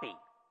puppy.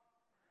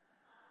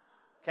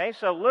 Okay,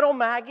 so little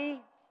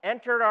Maggie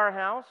entered our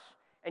house,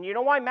 and you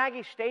know why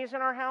Maggie stays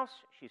in our house?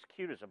 She's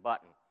cute as a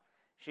button.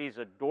 She's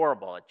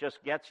adorable. It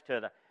just gets to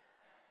the...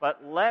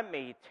 But let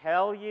me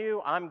tell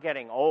you, I'm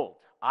getting old.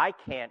 I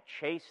can't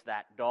chase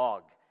that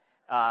dog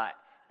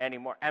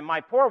anymore. And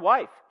my poor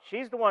wife,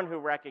 she's the one who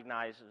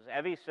recognizes.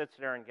 Evie sits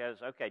there and goes,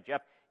 okay,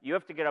 Jeff, you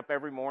have to get up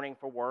every morning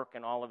for work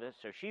and all of this.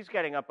 So she's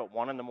getting up at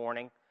 1 in the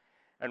morning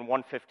and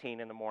 1:15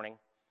 in the morning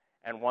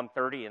and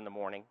 1:30 in the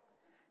morning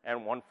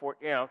and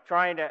 1:40,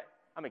 trying to,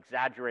 I'm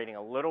exaggerating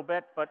a little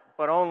bit, but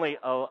only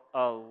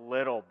a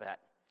little bit.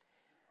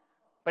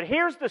 But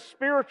here's the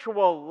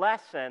spiritual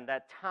lesson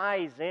that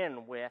ties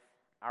in with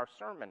our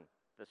sermon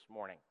this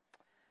morning.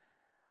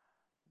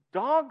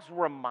 Dogs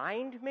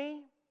remind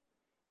me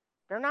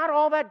they're not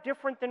all that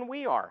different than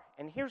we are.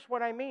 And here's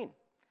what I mean.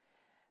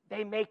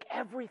 They make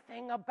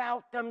everything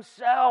about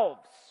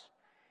themselves.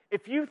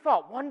 If you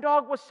thought one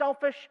dog was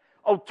selfish,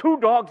 2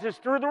 dogs is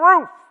through the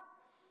roof.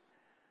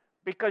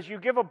 Because you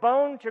give a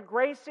bone to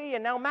Gracie,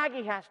 and now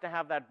Maggie has to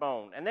have that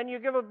bone. And then you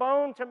give a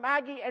bone to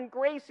Maggie, and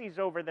Gracie's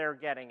over there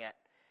getting it.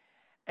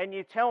 And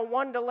you tell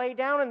one to lay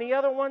down, and the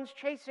other one's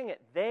chasing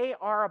it. They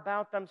are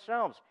about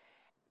themselves.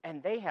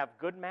 And they have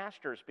good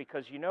masters,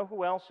 because you know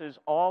who else is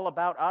all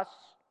about us?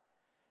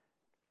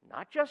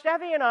 Not just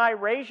Evie and I.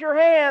 Raise your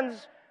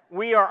hands.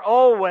 We are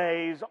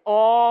always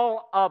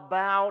all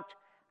about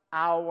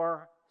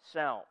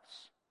ourselves.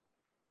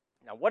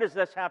 Now, what does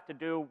this have to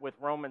do with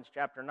Romans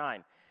chapter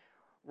 9?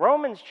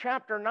 Romans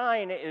chapter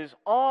 9 is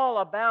all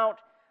about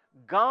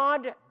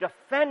God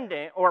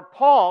defending, or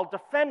Paul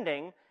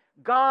defending,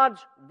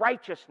 God's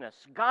righteousness,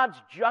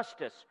 God's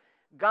justice,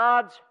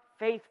 God's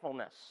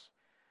faithfulness.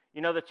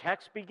 You know, the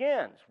text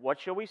begins, what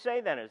shall we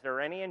say then? Is there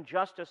any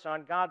injustice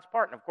on God's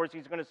part? And of course,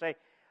 he's going to say,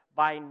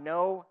 by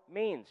no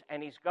means.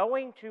 And he's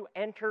going to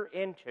enter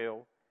into,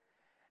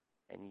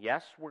 and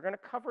yes, we're going to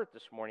cover it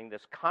this morning,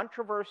 this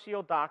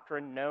controversial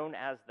doctrine known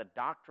as the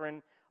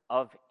doctrine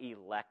of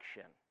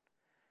election.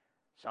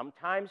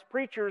 Sometimes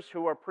preachers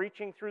who are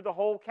preaching through the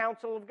whole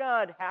counsel of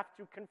God have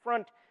to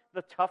confront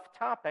the tough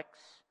topics.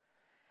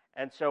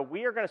 And so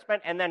we are going to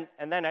spend, and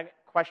then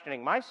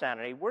questioning my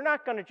sanity, we're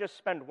not going to just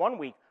spend 1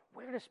 week,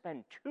 we're going to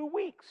spend 2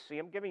 weeks. See,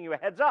 I'm giving you a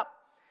heads up.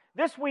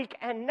 This week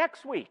and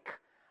next week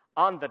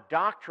on the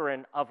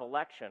doctrine of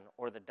election,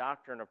 or the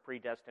doctrine of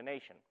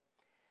predestination.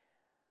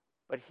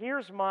 But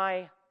here's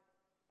my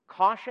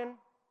caution,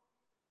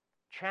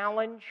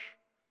 challenge,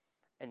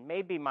 and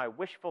maybe my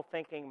wishful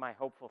thinking, my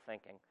hopeful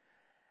thinking.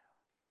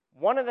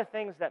 One of the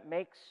things that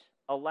makes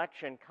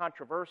election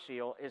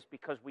controversial is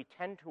because we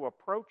tend to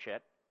approach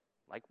it,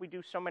 like we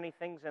do so many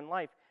things in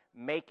life,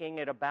 making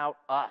it about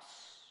us.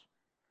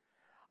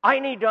 I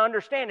need to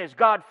understand, is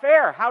God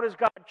fair? How does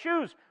God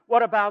choose?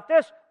 What about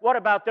this? What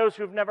about those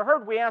who've never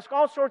heard? We ask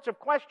all sorts of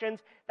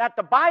questions that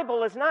the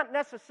Bible is not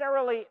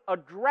necessarily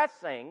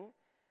addressing,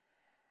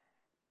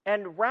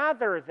 and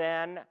rather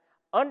than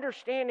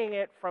understanding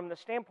it from the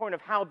standpoint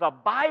of how the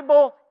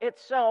Bible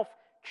itself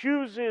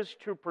chooses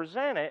to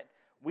present it,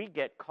 we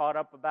get caught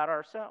up about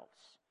ourselves.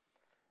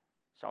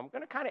 So I'm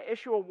going to kind of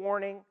issue a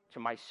warning to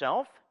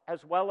myself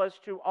as well as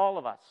to all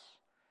of us.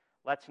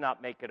 Let's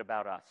not make it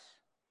about us.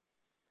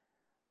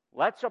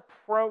 Let's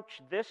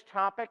approach this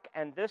topic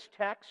and this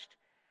text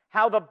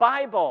how the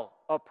Bible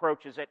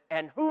approaches it.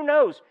 And who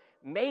knows,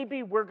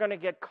 maybe we're going to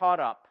get caught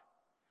up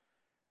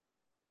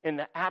in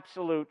the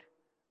absolute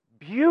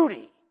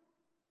beauty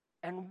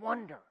and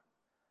wonder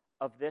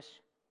of this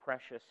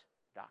precious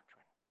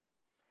doctrine.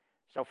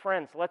 So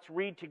friends, let's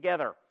read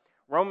together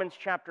Romans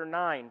chapter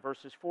 9,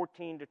 verses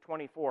 14 to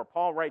 24.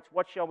 Paul writes,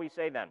 what shall we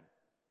say then?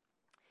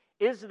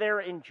 Is there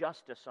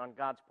injustice on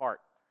God's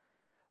part?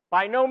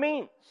 By no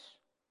means.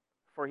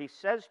 For he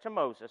says to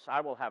Moses,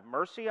 I will have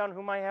mercy on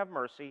whom I have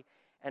mercy,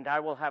 and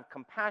I will have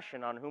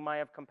compassion on whom I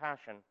have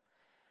compassion.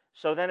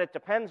 So then it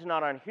depends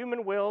not on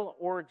human will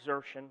or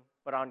exertion,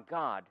 but on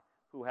God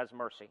who has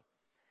mercy.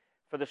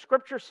 For the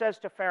scripture says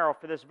to Pharaoh,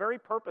 for this very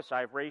purpose I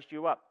have raised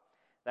you up,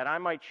 that I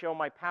might show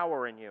my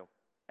power in you,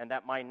 and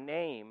that my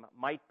name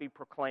might be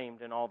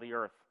proclaimed in all the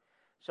earth.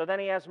 So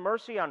then he has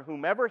mercy on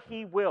whomever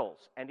he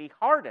wills, and he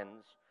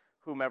hardens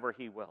whomever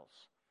he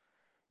wills.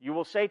 You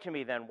will say to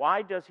me then,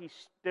 why does he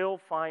still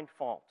find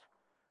fault?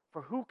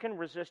 For who can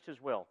resist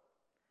his will?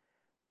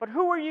 But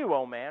who are you,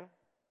 O man,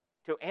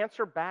 to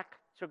answer back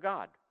to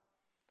God?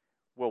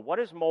 Will what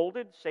is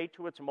molded say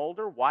to its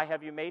molder, why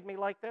have you made me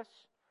like this?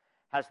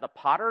 Has the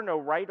potter no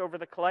right over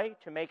the clay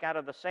to make out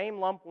of the same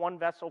lump one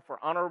vessel for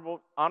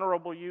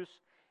honorable use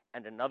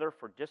and another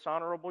for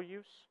dishonorable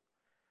use?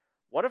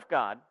 What if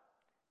God,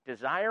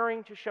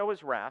 desiring to show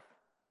his wrath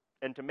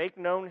and to make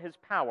known his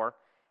power,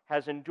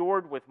 has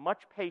endured with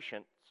much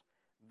patience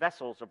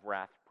vessels of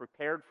wrath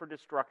prepared for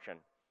destruction,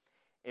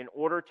 in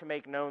order to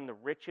make known the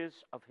riches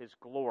of his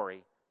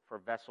glory for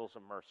vessels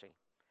of mercy,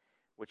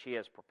 which he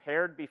has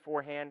prepared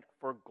beforehand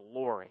for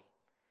glory,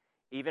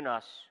 even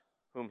us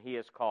whom he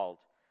has called,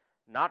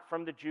 not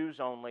from the Jews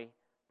only,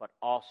 but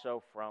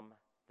also from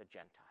the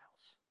Gentiles.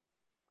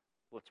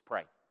 Let's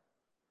pray.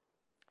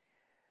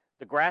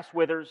 The grass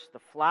withers, the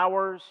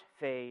flowers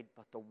fade,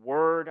 but the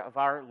word of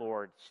our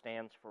Lord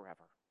stands forever.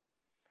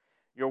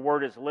 Your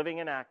word is living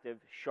and active,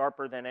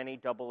 sharper than any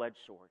double-edged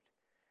sword.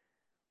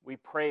 We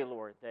pray,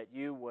 Lord, that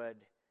you would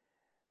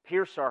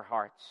pierce our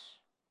hearts,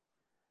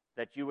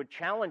 that you would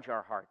challenge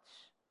our hearts,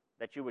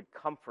 that you would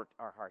comfort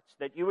our hearts,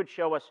 that you would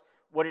show us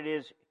what it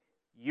is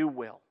you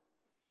will,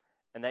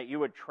 and that you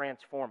would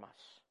transform us.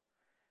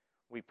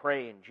 We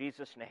pray in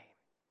Jesus' name.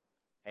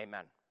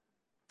 Amen.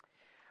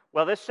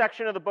 Well, this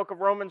section of the book of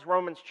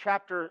Romans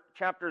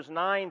chapters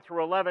 9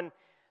 through 11,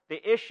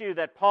 the issue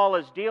that Paul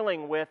is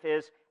dealing with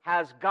is,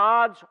 has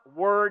God's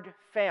word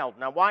failed?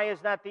 Now, why is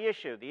that the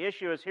issue? The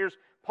issue is, here's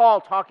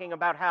Paul talking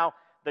about how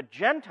the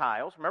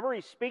Gentiles, remember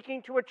he's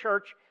speaking to a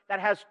church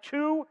that has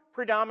two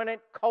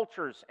predominant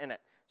cultures in it.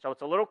 So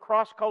it's a little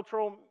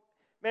cross-cultural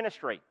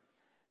ministry.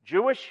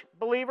 Jewish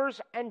believers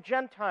and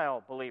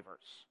Gentile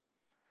believers.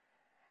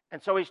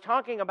 And so he's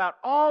talking about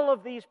all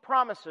of these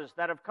promises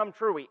that have come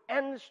true. He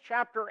ends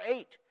chapter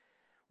 8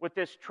 with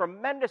this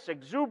tremendous,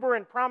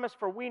 exuberant promise,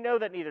 for we know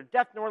that neither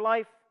death nor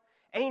life,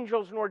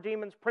 angels nor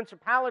demons,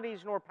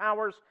 principalities nor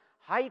powers,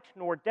 height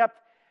nor depth,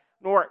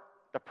 nor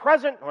the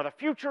present nor the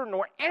future,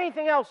 nor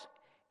anything else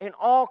in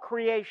all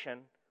creation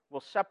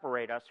will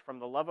separate us from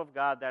the love of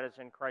God that is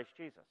in Christ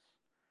Jesus.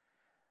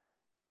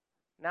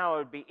 Now, it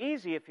would be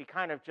easy if he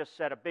kind of just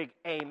said a big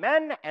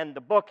amen, and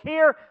the book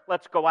here,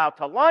 let's go out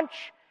to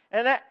lunch,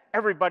 and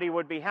everybody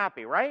would be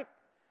happy, right?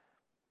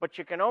 But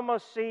you can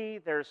almost see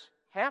there's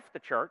half the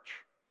church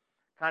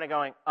kind of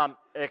going,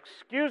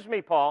 excuse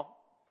me, Paul.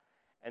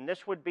 And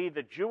this would be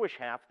the Jewish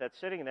half that's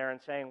sitting there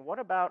and saying, what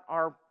about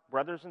our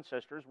brothers and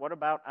sisters? What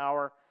about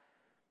our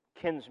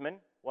kinsmen?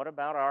 What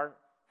about our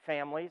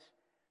families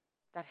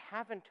that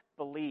haven't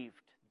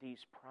believed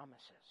these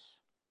promises?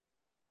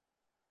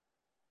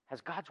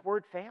 Has God's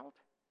word failed?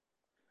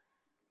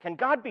 Can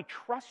God be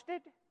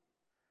trusted?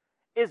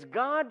 Is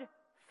God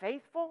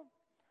faithful?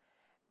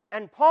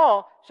 And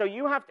Paul, so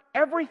you have to,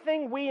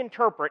 everything we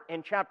interpret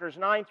in chapters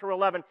 9 through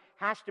 11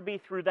 has to be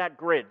through that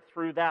grid,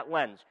 through that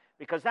lens,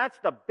 because that's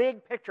the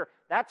big picture.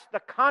 That's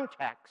the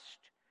context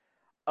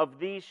of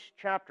these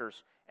chapters.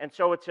 And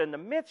so it's in the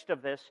midst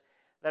of this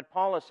that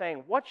Paul is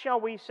saying, what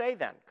shall we say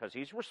then? Because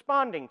he's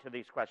responding to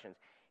these questions.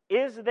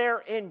 Is there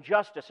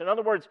injustice? In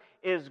other words,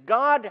 is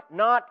God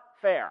not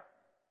fair?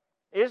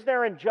 Is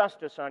there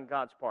injustice on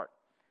God's part?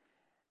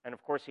 And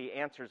of course, he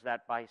answers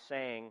that by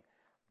saying,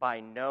 by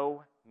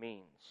no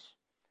means.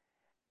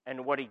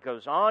 And what he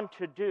goes on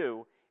to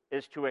do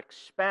is to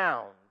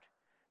expound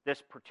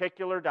this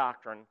particular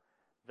doctrine,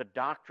 the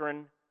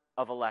doctrine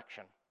of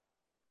election.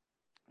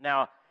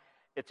 Now,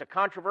 it's a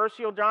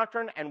controversial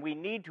doctrine, and we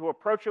need to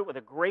approach it with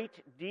a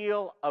great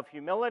deal of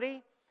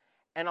humility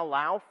and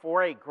allow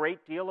for a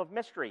great deal of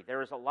mystery.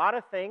 There is a lot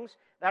of things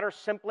that are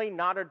simply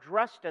not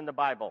addressed in the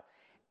Bible.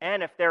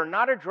 And if they're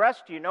not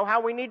addressed, do you know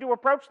how we need to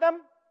approach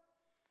them?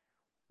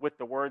 With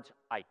the words,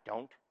 I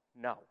don't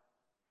know.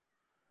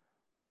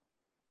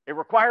 It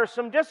requires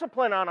some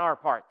discipline on our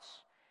parts.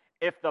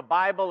 If the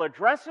Bible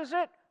addresses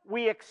it,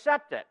 we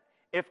accept it.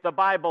 If the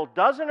Bible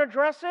doesn't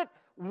address it,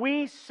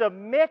 we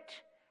submit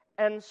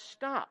and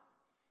stop.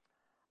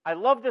 I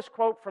love this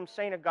quote from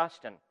St.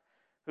 Augustine,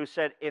 who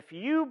said, if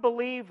you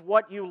believe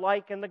what you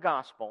like in the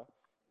gospel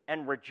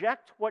and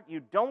reject what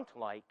you don't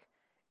like,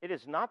 it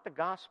is not the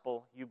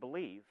gospel you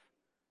believe,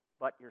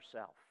 but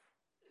yourself.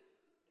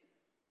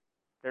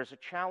 There's a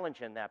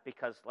challenge in that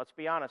because, let's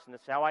be honest, and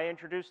this is how I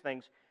introduce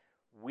things,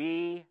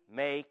 we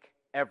make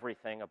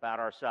everything about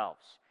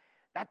ourselves.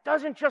 That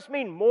doesn't just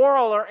mean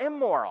moral or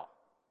immoral.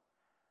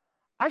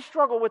 I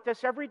struggle with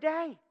this every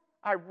day.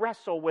 I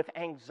wrestle with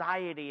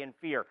anxiety and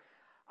fear.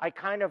 I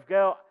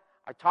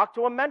talked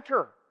to a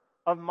mentor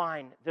of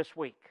mine this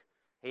week.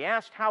 He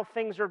asked how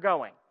things are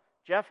going.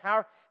 Jeff,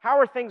 how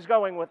are things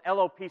going with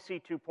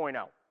LOPC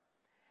 2.0?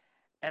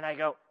 And I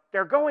go,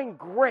 they're going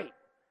great.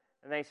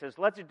 And he says,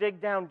 let's dig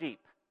down deep.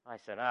 I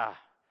said,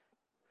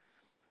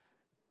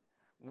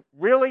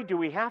 really? Do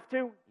we have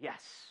to?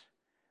 Yes.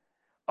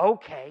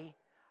 Okay.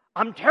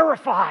 I'm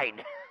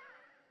terrified.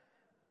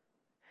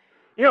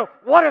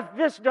 What if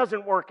this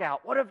doesn't work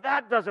out? What if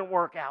that doesn't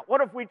work out? What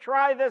if we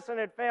try this and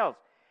it fails?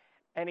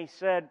 And he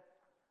said,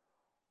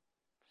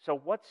 so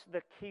what's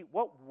the key?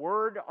 What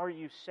word are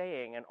you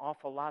saying an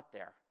awful lot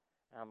there?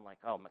 And I'm like,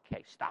 oh,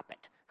 McKay, stop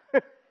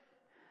it.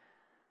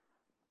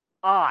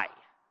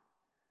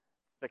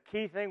 The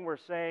key thing we're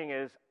saying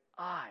is,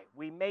 I.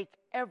 We make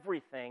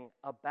everything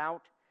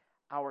about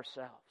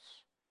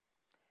ourselves.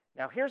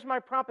 Now, here's my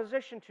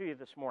proposition to you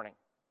this morning.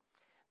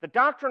 The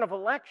doctrine of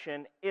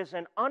election is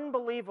an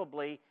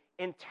unbelievably,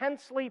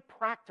 intensely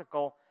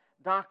practical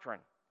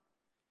doctrine.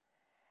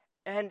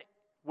 And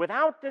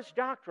without this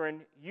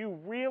doctrine, you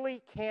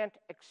really can't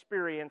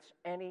experience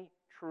any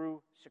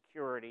true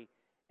security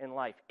in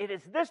life. It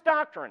is this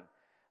doctrine,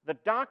 the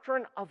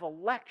doctrine of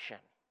election,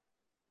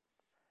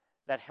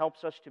 that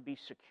helps us to be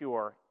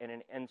secure in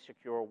an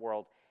insecure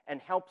world and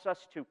helps us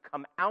to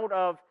come out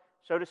of,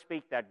 so to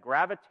speak, that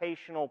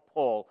gravitational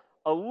pull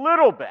a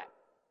little bit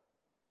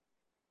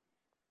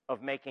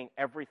of making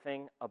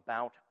everything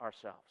about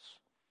ourselves.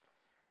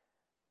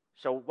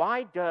 So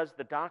why does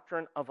the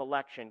doctrine of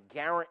election,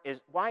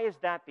 why is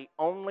that the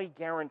only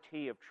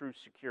guarantee of true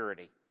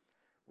security?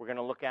 We're going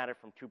to look at it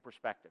from two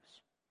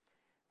perspectives.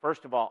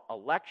 First of all,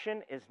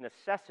 election is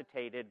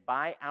necessitated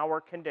by our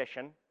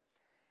condition.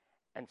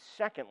 And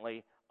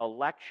secondly,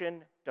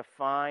 election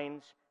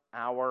defines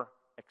our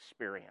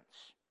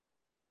experience.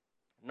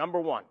 Number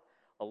one,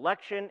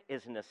 election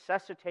is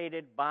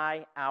necessitated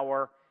by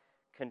our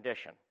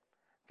condition.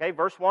 Okay,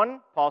 verse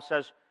 1, Paul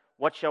says,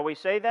 "What shall we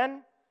say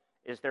then?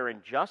 Is there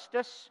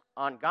injustice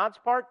on God's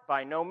part?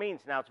 By no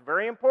means." Now, it's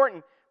very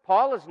important.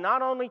 Paul is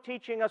not only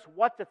teaching us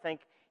what to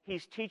think,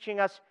 he's teaching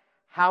us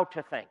how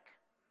to think.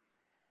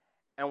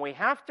 And we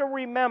have to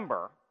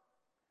remember,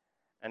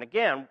 and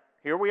again,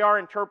 here we are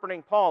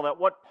interpreting Paul, that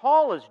what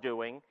Paul is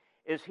doing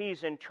is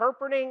he's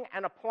interpreting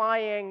and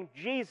applying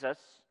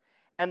Jesus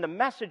and the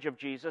message of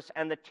Jesus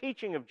and the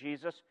teaching of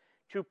Jesus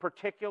to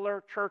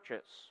particular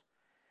churches.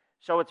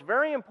 So it's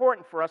very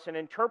important for us in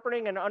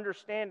interpreting and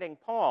understanding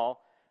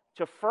Paul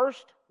to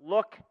first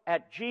look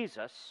at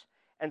Jesus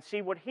and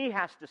see what he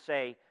has to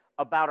say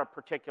about a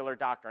particular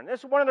doctrine.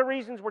 This is one of the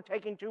reasons we're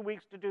taking 2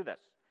 weeks to do this.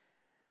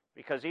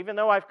 Because even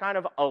though I've kind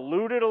of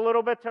alluded a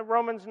little bit to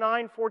Romans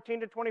 9, 14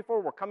 to 24,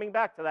 we're coming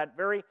back to that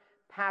very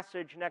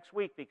passage next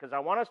week because I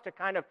want us to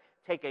kind of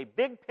take a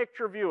big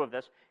picture view of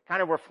this.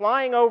 Kind of we're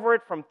flying over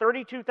it from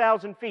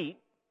 32,000 feet.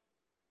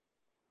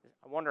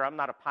 I wonder, I'm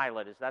not a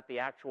pilot. Is that the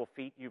actual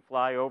feet you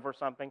fly over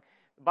something?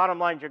 The bottom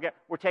line is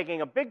we're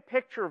taking a big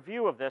picture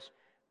view of this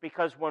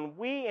because when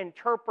we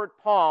interpret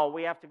Paul,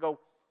 we have to go,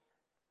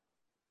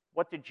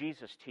 what did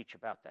Jesus teach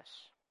about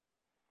this?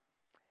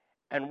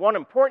 And one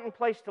important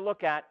place to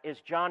look at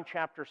is John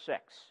chapter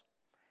 6.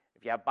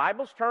 If you have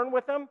Bibles, turn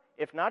with them.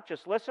 If not,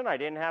 just listen. I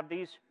didn't have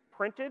these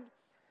printed.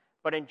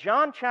 But in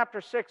John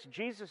chapter 6,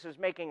 Jesus is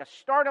making a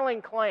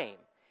startling claim.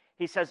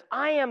 He says,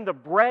 "I am the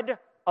bread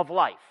of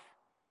life."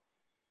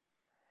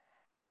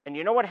 And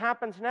you know what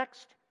happens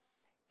next?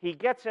 He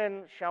gets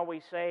in, shall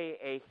we say,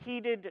 a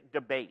heated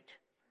debate,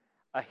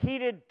 a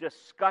heated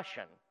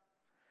discussion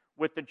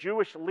with the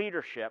Jewish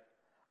leadership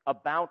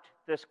about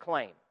this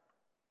claim.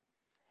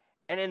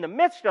 And in the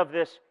midst of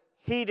this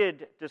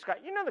heated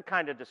discussion, you know the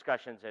kind of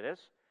discussions it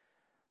is.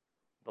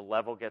 The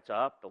level gets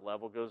up, the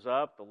level goes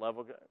up,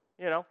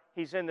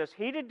 he's in this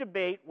heated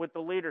debate with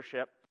the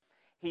leadership.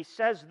 He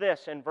says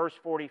this in verse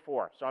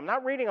 44. So I'm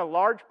not reading a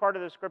large part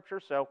of the scripture,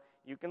 so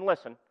you can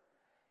listen.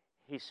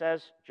 He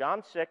says,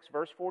 John 6,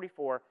 verse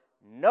 44,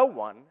 "No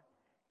one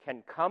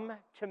can come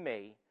to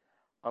me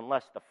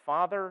unless the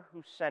Father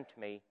who sent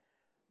me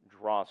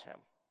draws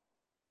him."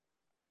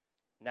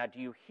 Now, do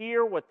you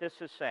hear what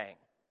this is saying?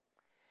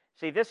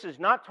 See, this is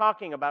not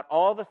talking about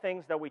all the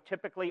things that we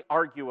typically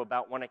argue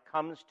about when it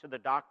comes to the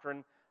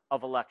doctrine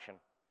of election.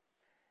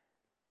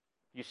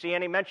 You see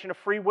any mention of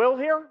free will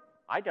here?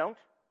 I don't.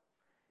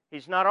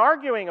 He's not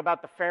arguing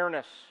about the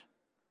fairness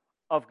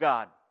of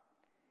God.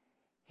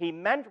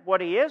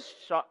 What he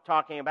is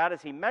talking about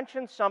is he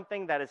mentions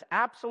something that is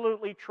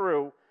absolutely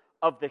true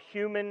of the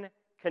human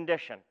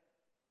condition.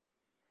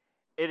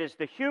 It is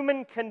the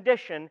human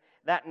condition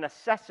that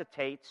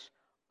necessitates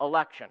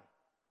election.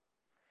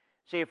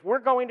 See, if we're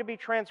going to be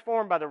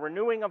transformed by the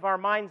renewing of our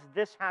minds,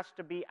 this has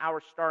to be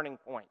our starting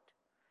point.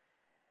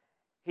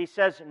 He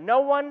says,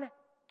 no one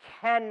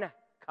can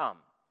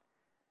come.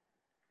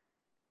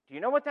 Do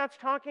you know what that's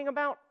talking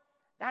about?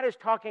 That is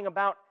talking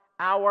about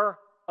our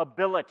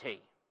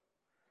ability.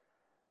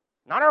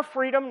 Not our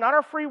freedom, not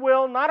our free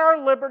will, not our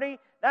liberty.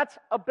 That's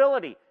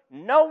ability.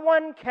 No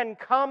one can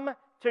come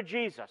to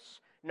Jesus.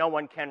 No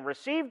one can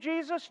receive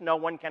Jesus. No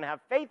one can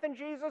have faith in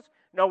Jesus.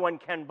 No one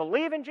can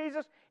believe in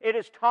Jesus. It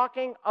is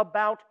talking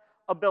about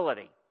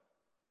ability.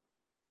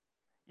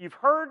 You've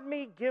heard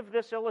me give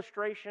this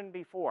illustration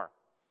before.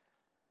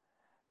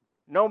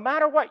 No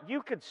matter what,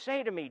 you could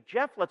say to me,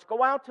 "Jeff, let's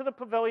go out to the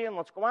pavilion,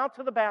 let's go out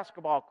to the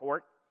basketball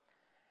court,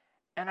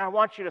 and I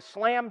want you to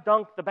slam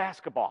dunk the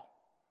basketball."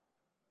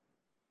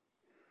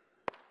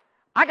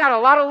 I got a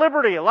lot of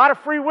liberty, a lot of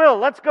free will,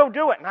 let's go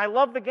do it, and I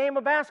love the game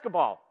of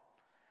basketball.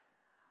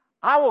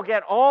 I will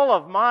get all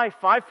of my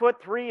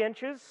 5'3"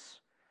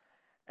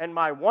 and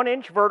my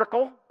 1"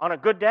 vertical on a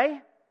good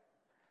day.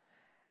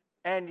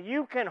 And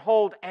you can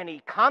hold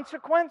any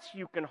consequence.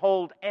 You can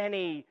hold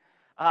anything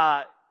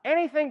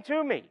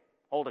to me.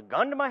 Hold a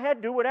gun to my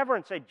head, do whatever,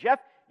 and say,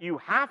 "Jeff, you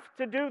have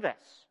to do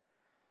this."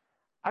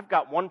 I've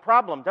got one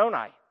problem, don't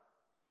I?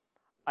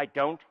 I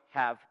don't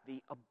have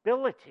the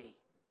ability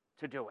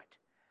to do it.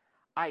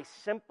 I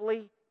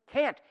simply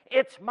can't.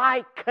 It's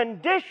my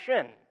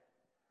condition.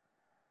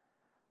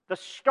 The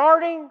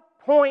starting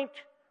point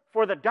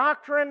for the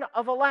doctrine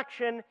of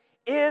election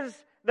is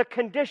the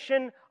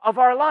condition of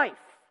our life.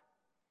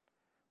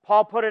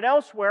 Paul put it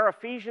elsewhere,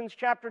 Ephesians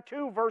chapter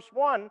 2, verse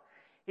 1.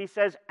 He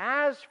says,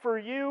 "As for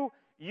you,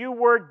 you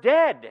were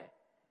dead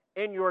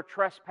in your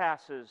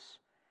trespasses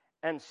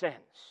and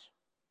sins."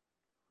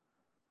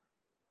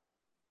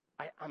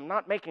 I'm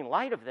not making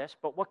light of this,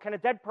 but what can a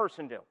dead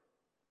person do?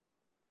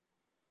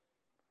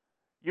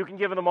 You can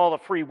give them all the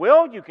free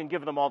will, you can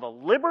give them all the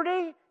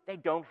liberty. They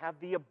don't have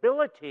the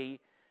ability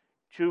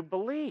to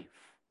believe.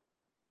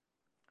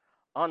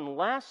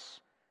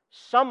 Unless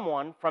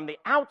someone from the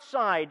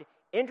outside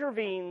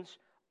intervenes,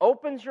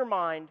 opens your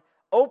mind,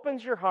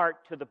 opens your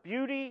heart to the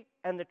beauty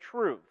and the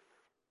truth,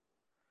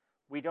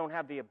 we don't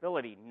have the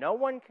ability. No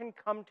one can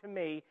come to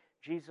me,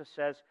 Jesus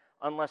says,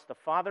 unless the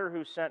Father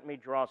who sent me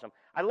draws them.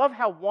 I love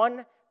how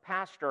one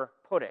pastor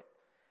put it,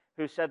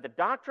 who said the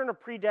doctrine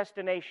of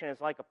predestination is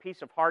like a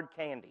piece of hard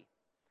candy.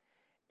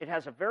 It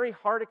has a very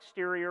hard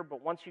exterior,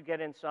 but once you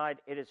get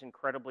inside, it is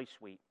incredibly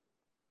sweet.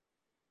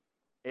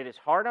 It is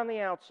hard on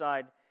the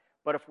outside,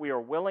 but if we are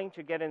willing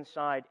to get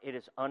inside, it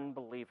is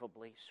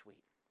unbelievably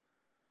sweet.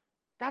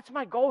 That's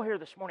my goal here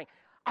this morning.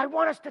 I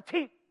want us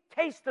to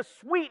taste the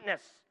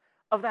sweetness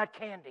of that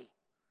candy.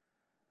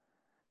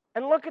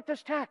 And look at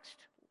this text.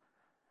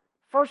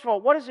 First of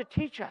all, what does it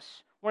teach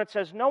us? When it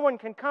says no one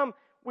can come,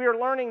 we are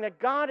learning that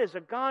God is a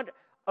God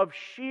of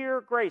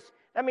sheer grace.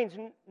 That means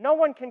no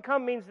one can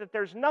come means that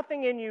there's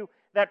nothing in you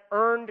that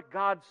earned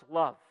God's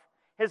love.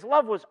 His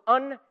love was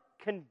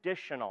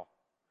unconditional.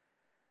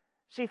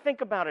 See,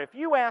 think about it. If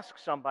you ask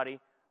somebody,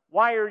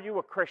 why are you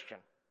a Christian?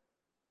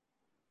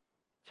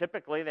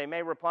 Typically, they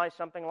may reply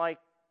something like,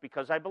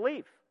 because I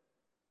believe.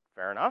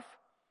 Fair enough.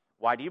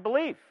 Why do you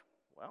believe?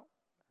 Well,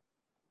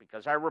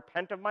 because I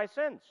repent of my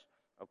sins.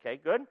 Okay,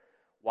 good.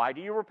 Why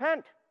do you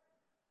repent?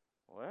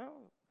 Well,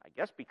 I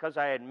guess because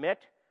I admit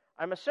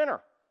I'm a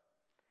sinner.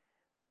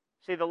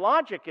 See, the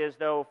logic is,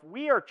 though, if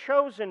we are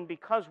chosen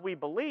because we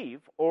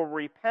believe or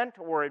repent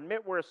or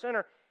admit we're a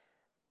sinner,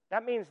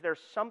 that means there's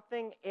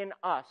something in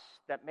us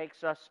that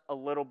makes us a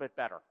little bit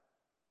better.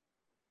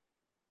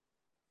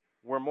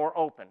 We're more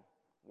open.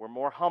 We're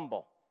more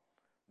humble.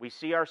 We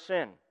see our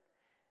sin.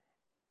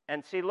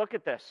 And see, look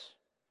at this.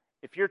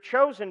 If you're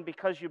chosen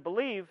because you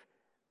believe,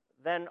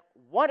 then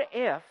what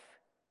if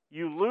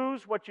you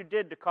lose what you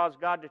did to cause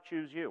God to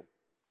choose you?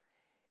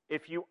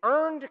 If you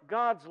earned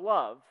God's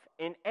love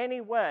in any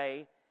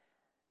way,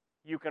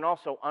 you can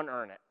also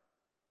unearn it.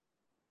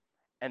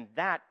 And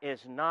that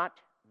is not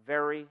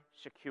very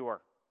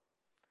secure.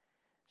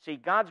 See,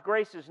 God's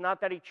grace is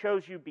not that He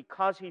chose you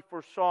because He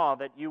foresaw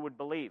that you would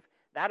believe.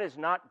 That is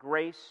not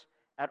grace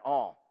at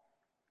all.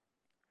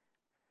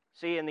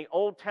 See, in the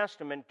Old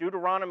Testament,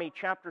 Deuteronomy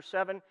chapter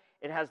 7,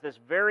 it has this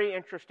very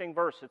interesting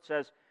verse. It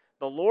says,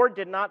 "The Lord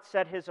did not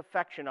set His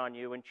affection on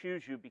you and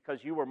choose you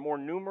because you were more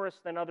numerous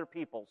than other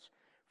peoples,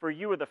 for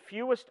you were the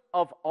fewest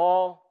of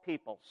all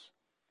peoples.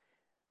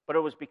 But it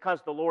was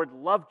because the Lord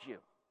loved you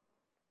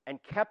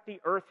and kept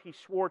the earth He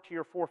swore to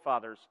your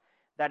forefathers,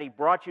 that He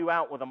brought you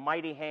out with a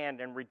mighty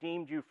hand and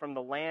redeemed you from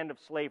the land of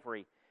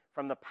slavery,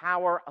 from the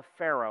power of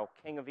Pharaoh,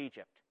 king of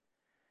Egypt."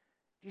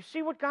 Do you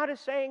see what God is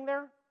saying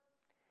there?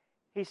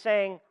 He's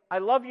saying, I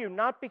love you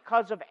not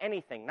because of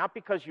anything, not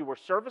because you were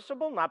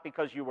serviceable, not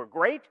because you were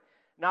great,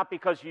 not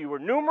because you were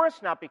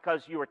numerous, not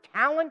because you were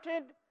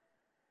talented.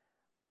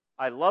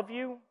 I love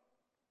you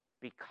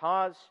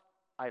because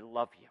I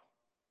love you.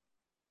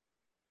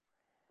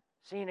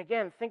 See, and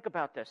again, think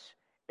about this.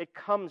 It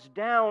comes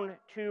down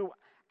to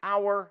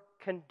our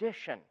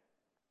condition.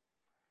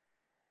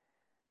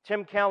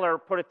 Tim Keller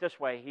put it this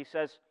way. He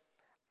says,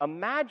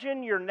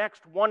 imagine your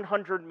next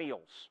 100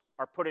 meals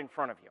are put in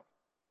front of you.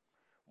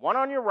 One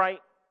on your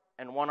right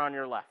and one on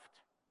your left.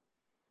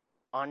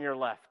 On your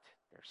left,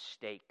 there's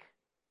steak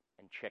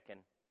and chicken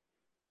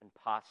and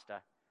pasta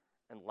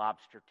and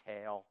lobster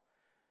tail,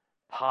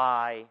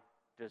 pie,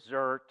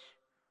 dessert,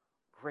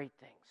 great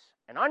things.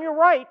 And on your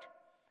right,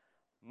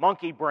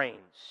 monkey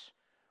brains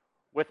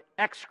with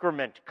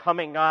excrement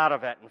coming out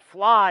of it and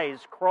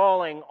flies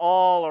crawling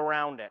all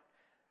around it.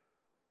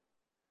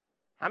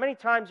 How many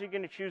times are you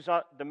going to choose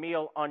the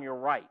meal on your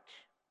right?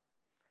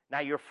 Now,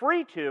 you're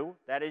free to,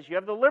 that is, you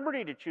have the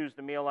liberty to choose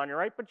the meal on your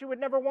right, but you would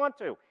never want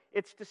to.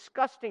 It's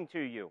disgusting to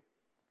you.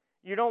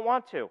 You don't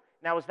want to.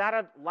 Now, is that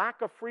a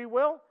lack of free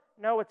will?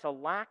 No, it's a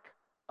lack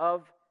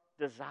of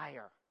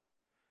desire.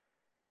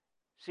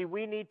 See,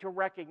 we need to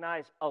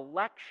recognize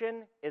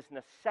election is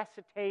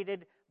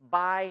necessitated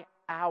by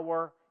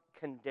our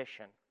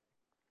condition.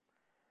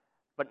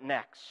 But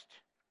next,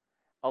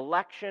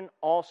 election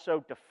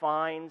also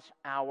defines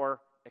our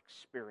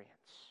experience.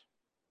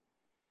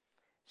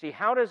 See,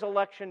 how does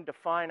election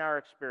define our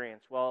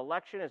experience? Well,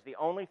 election is the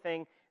only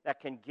thing that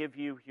can give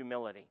you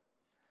humility.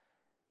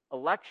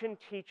 Election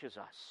teaches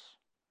us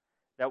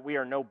that we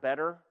are no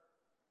better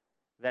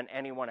than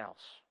anyone else.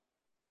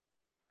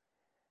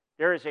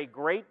 There is a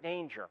great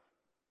danger.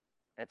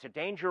 And it's a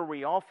danger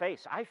we all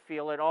face. I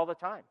feel it all the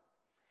time.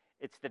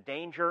 It's the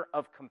danger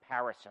of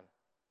comparison.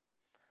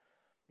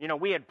 You know,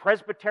 we had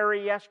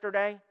Presbytery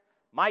yesterday.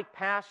 Mike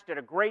Pass did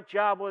a great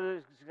job with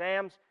his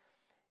exams.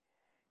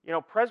 You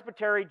know,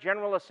 Presbytery,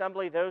 General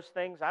Assembly, those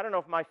things, I don't know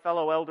if my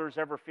fellow elders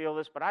ever feel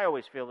this, but I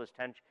always feel this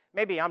tension.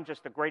 Maybe I'm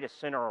just the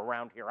greatest sinner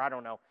around here, I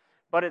don't know.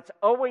 But it's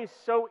always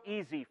so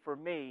easy for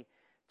me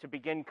to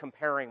begin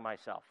comparing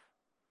myself.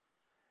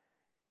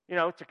 You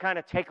know, to kind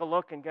of take a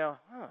look and go,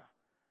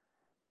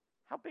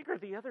 how big are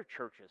the other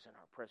churches in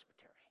our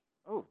presbytery?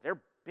 Oh, they're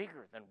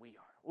bigger than we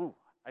are. Ooh,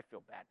 I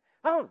feel bad.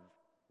 Oh,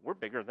 we're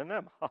bigger than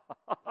them.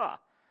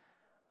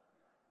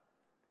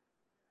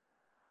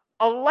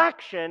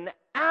 Election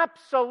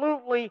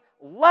absolutely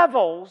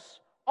levels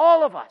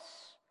all of us.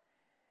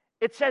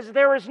 It says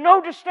there is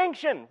no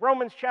distinction,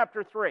 Romans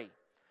chapter 3.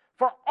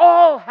 For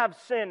all have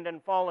sinned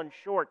and fallen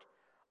short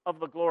of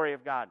the glory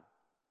of God.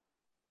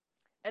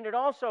 And it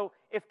also,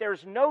 if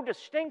there's no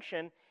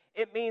distinction,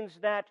 it means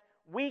that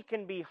we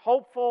can be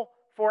hopeful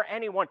for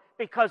anyone.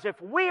 Because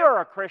if we are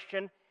a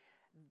Christian,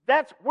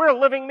 we're a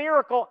living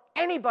miracle.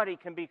 Anybody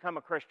can become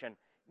a Christian.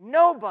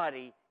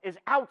 Nobody is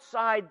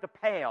outside the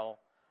pale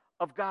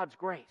of God's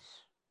grace.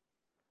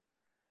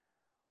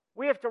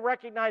 We have to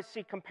recognize,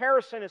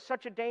 comparison is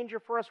such a danger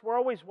for us. We're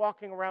always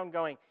walking around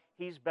going,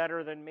 he's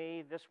better than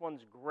me, this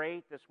one's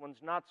great, this one's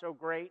not so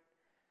great.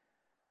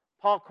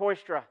 Paul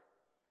Koistra,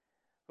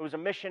 who was a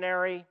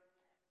missionary,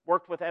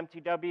 worked with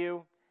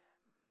MTW,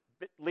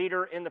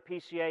 leader in the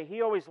PCA,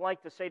 he always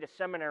liked to say to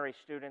seminary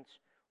students,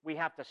 we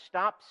have to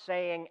stop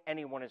saying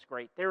anyone is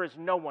great. There is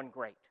no one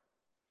great.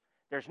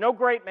 There's no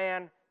great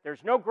man,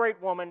 there's no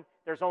great woman,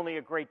 there's only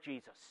a great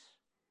Jesus.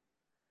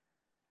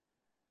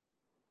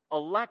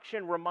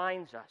 Election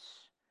reminds us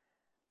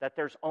that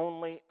there's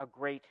only a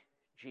great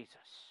Jesus.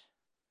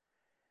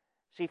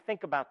 See,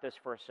 think about this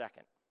for a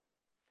second.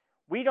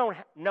 We don't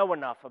know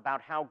enough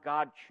about how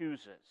God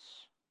chooses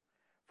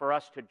for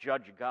us to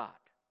judge God.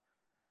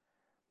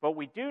 But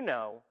we do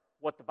know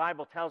what the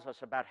Bible tells us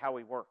about how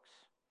he works.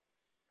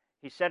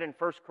 He said in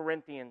 1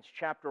 Corinthians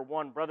chapter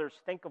 1, brothers,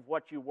 think of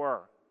what you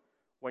were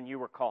when you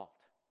were called.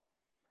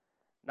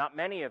 Not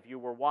many of you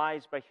were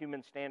wise by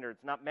human standards.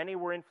 Not many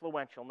were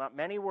influential. Not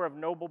many were of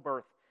noble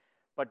birth.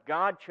 But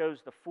God chose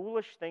the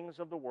foolish things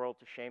of the world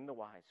to shame the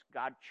wise.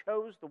 God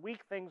chose the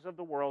weak things of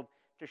the world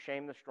to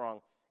shame the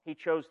strong. He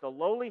chose the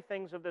lowly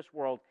things of this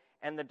world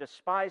and the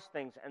despised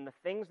things and the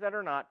things that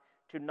are not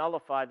to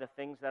nullify the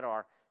things that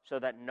are, so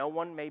that no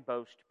one may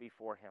boast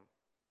before him.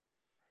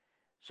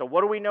 So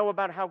what do we know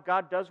about how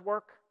God does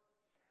work?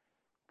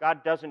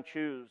 God doesn't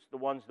choose the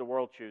ones the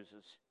world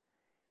chooses.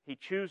 He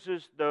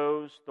chooses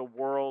those the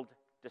world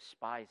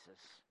despises.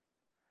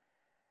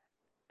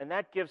 And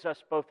that gives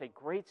us both a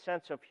great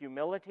sense of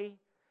humility,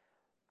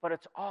 but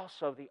it's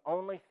also the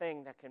only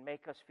thing that can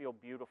make us feel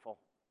beautiful,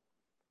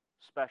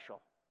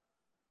 special,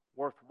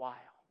 worthwhile,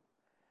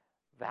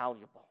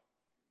 valuable.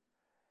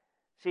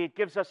 See, it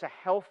gives us a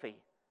healthy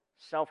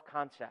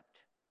self-concept.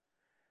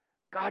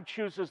 God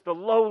chooses the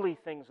lowly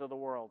things of the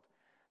world,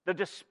 the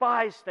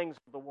despised things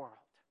of the world,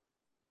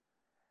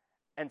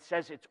 and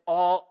says it's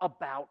all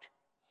about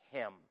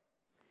him.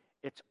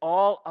 It's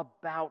all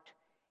about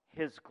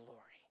his glory.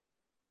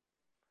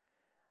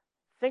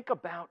 Think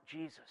about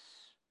Jesus,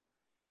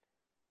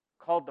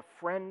 called the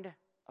friend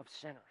of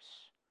sinners.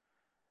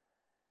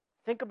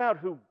 Think about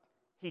who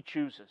he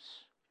chooses.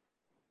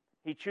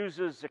 He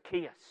chooses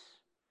Zacchaeus,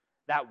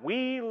 that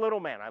wee little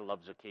man. I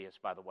love Zacchaeus,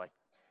 by the way.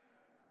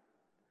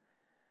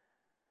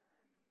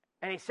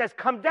 And he says,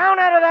 come down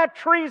out of that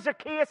tree,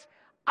 Zacchaeus.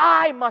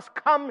 I must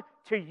come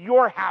to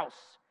your house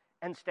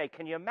and stay.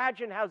 Can you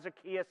imagine how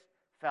Zacchaeus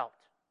felt?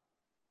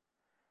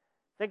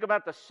 Think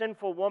about the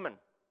sinful woman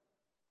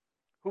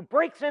who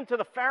breaks into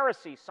the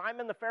Pharisees,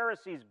 Simon the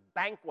Pharisee's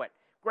banquet,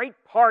 great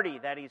party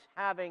that he's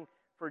having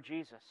for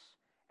Jesus,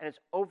 and is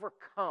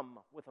overcome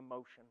with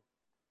emotion.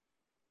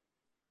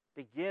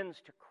 Begins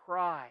to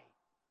cry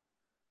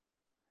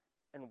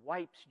and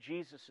wipes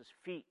Jesus'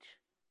 feet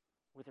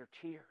with her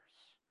tears.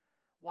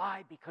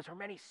 Why? Because her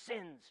many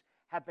sins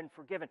have been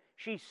forgiven.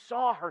 She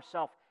saw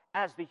herself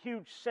as the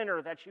huge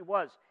sinner that she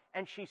was,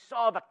 and she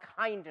saw the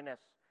kindness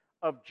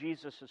of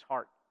Jesus'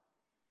 heart.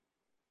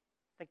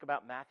 Think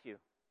about Matthew,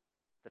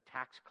 the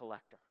tax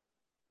collector.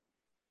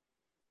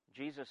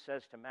 Jesus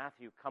says to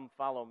Matthew, come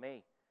follow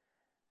me.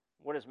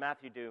 What does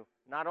Matthew do?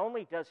 Not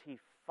only does he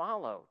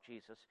follow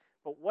Jesus,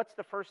 but what's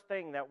the first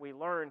thing that we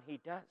learn he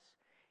does?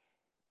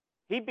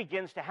 He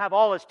begins to have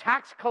all his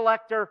tax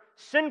collector,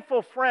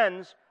 sinful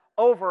friends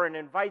over and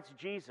invites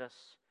Jesus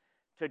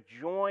to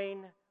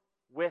join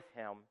with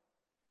him,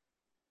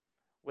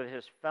 with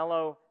his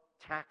fellow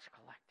tax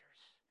collectors.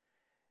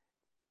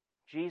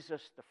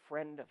 Jesus, the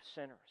friend of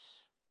sinners.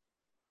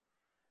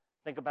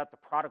 Think about the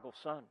prodigal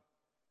son.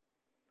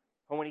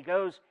 And when he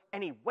goes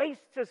and he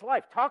wastes his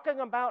life, talking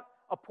about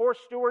a poor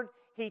steward,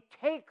 he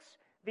takes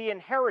the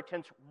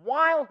inheritance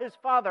while his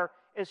father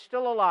is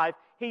still alive.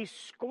 He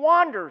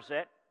squanders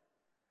it,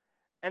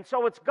 and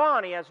so it's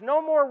gone. He has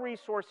no more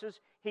resources.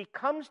 He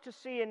comes to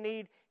see a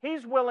need.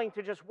 He's willing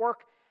to just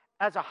work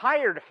as a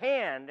hired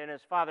hand in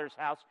his Father's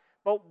house.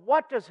 But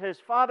what does his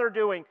Father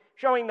doing?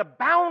 Showing the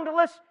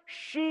boundless,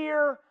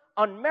 sheer,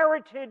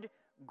 unmerited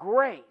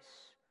grace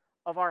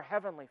of our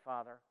Heavenly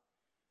Father.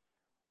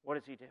 What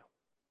does he do?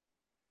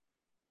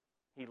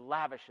 He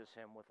lavishes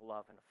him with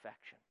love and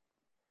affection.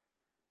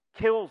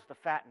 Kills the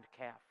fattened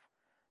calf.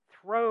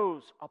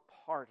 Throws a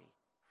party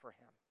for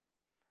him.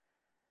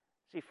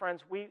 See,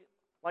 friends, we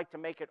like to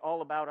make it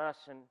all about us,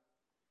 and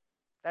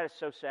that is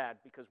so sad,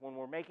 because when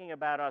we're making it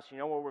about us, you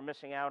know what we're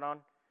missing out on?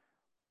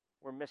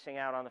 We're missing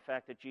out on the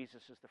fact that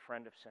Jesus is the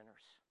friend of sinners.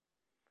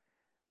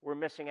 We're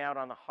missing out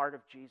on the heart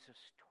of Jesus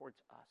towards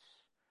us.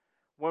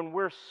 When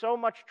we're so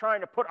much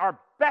trying to put our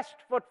best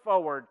foot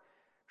forward,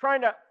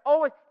 trying to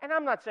always, and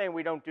I'm not saying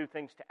we don't do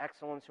things to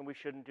excellence and we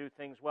shouldn't do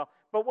things well,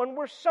 but when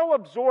we're so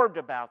absorbed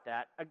about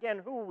that,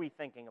 again, who are we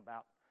thinking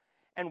about?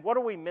 And what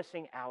are we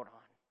missing out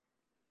on?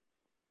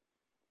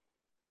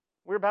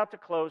 We're about to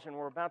close, and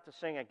we're about to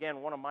sing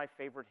again one of my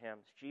favorite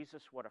hymns,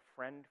 Jesus, What a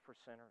Friend for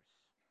Sinners.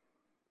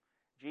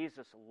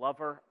 Jesus,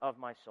 lover of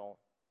my soul.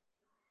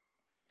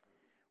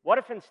 What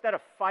if instead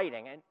of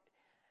fighting,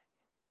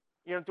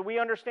 and do we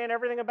understand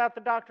everything about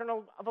the doctrine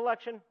of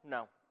election?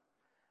 No.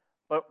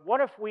 But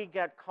what if we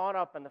get caught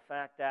up in the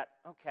fact that,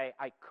 okay,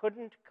 I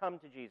couldn't come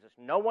to Jesus.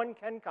 No one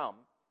can come.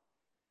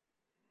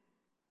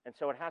 And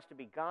so it has to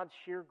be God's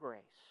sheer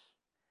grace.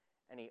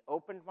 And he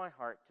opened my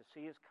heart to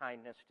see his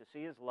kindness, to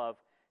see his love,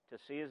 to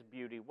see his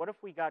beauty. What if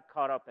we got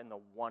caught up in the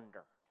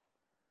wonder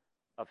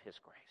of his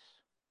grace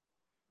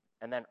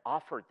and then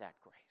offered that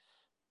grace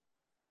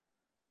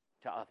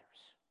to others?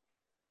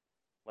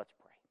 Let's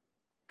pray.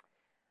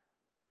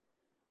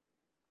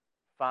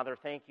 Father,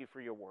 thank you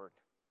for your word.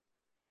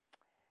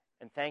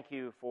 And thank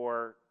you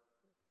for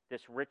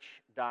this rich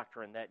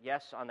doctrine that,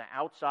 yes, on the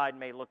outside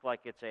may look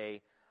like it's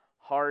a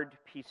hard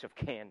piece of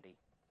candy,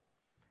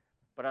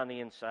 but on the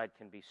inside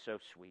can be so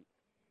sweet.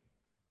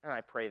 And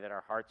I pray that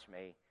our hearts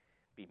may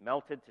be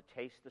melted to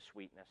taste the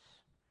sweetness.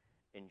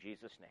 In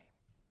Jesus' name,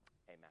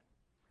 amen.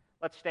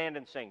 Let's stand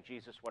and sing,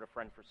 Jesus, What a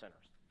Friend for Sinners.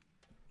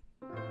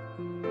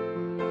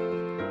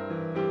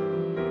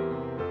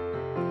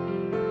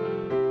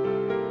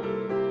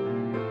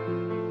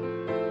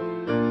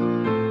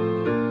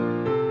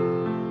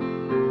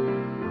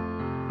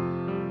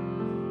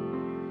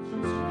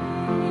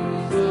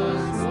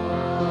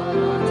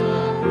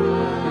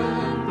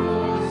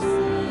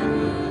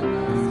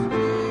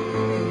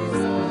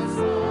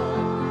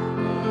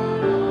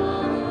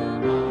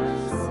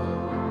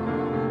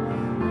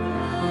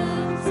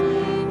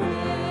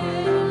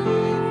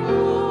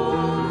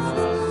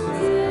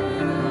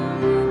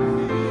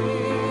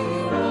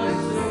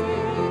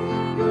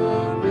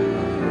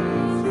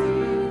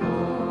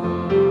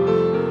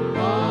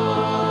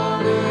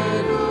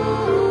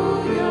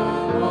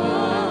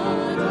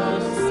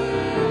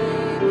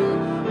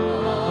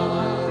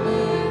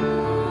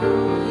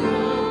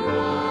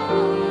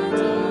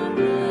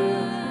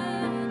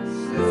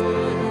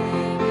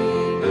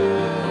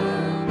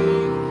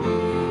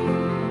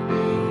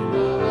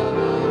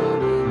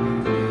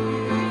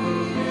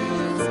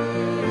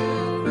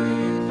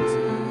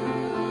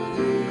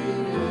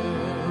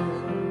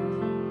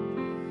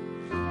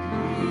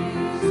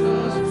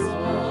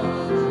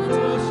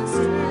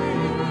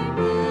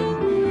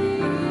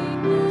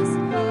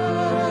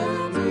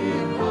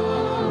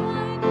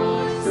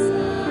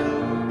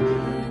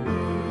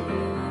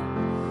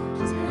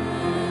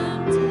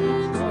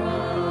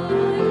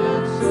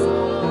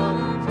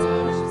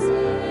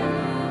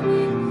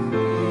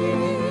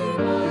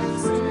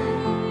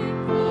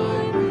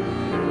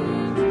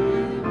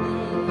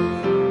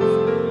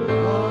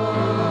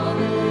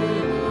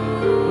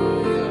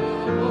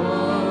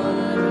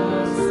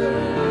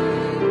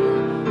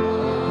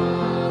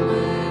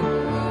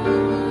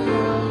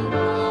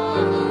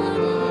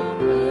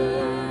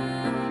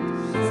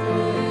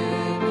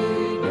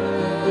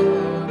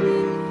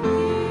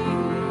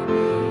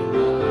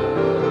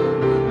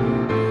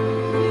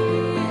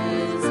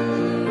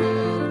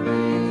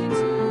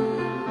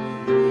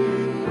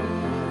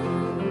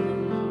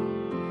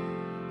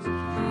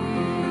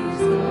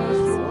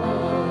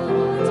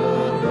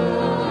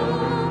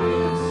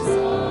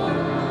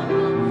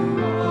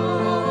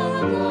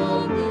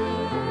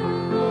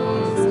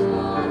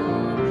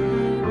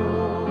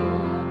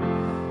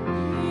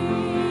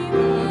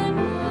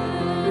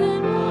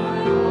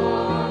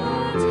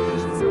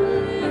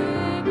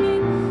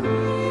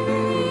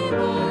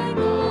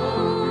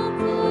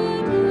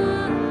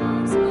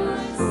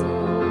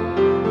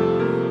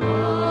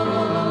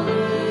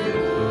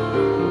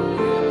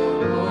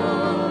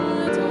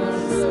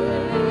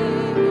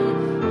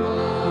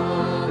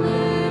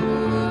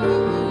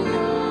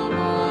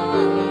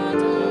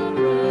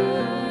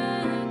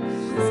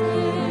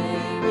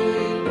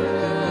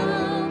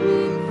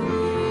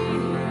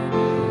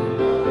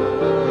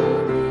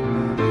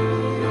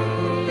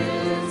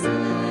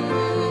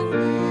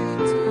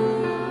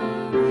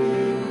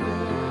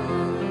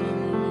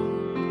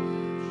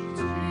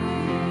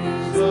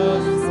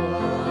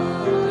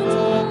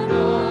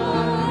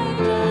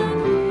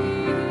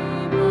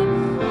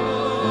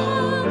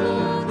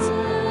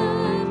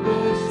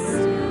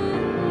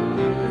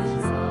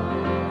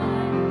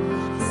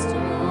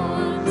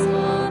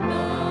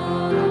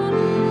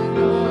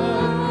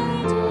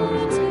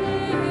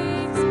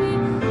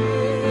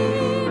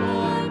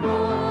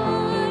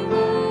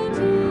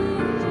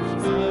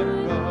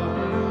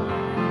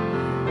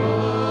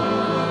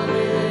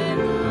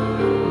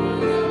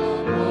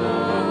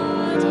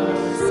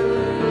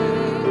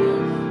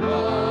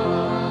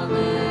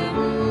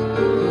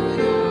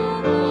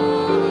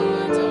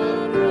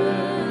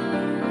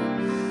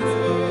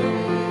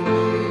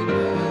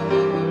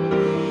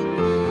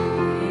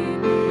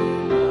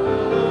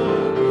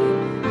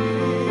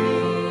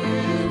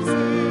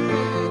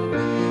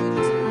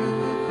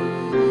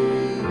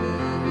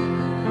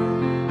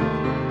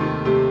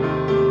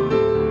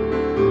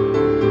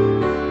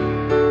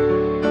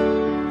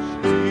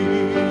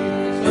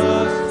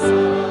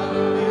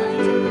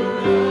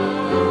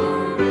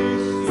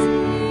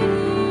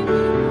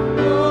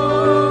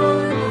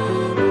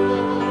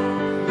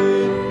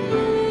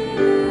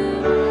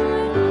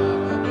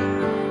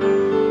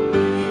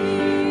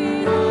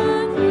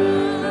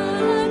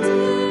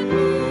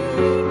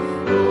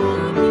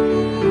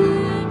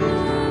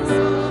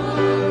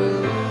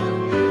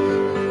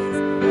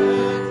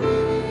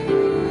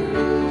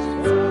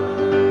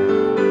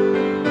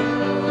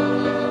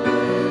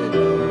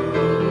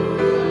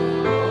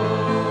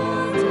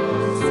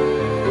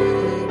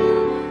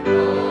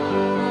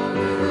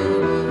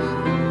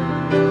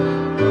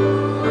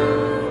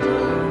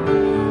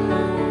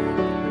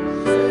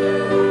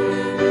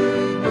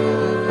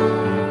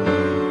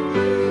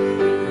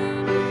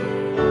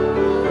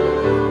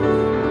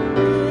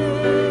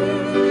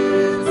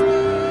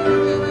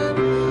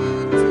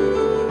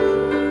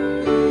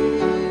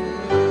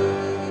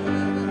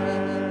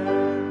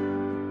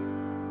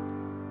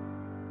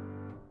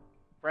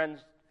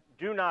 Friends,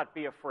 do not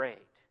be afraid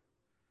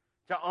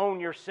to own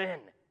your sin,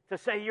 to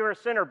say you're a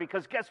sinner,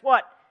 because guess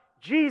what?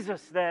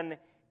 Jesus then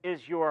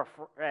is your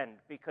friend,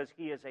 because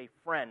he is a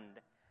friend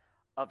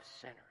of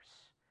sinners.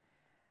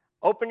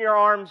 Open your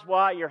arms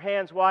wide, your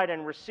hands wide,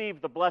 and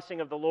receive the blessing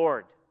of the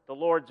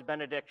Lord's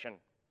benediction.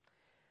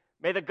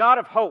 May the God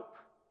of hope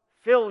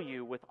fill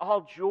you with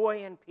all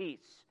joy and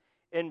peace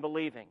in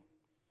believing,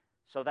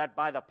 so that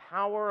by the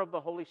power of the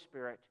Holy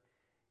Spirit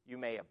you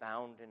may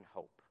abound in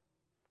hope.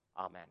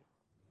 Amen.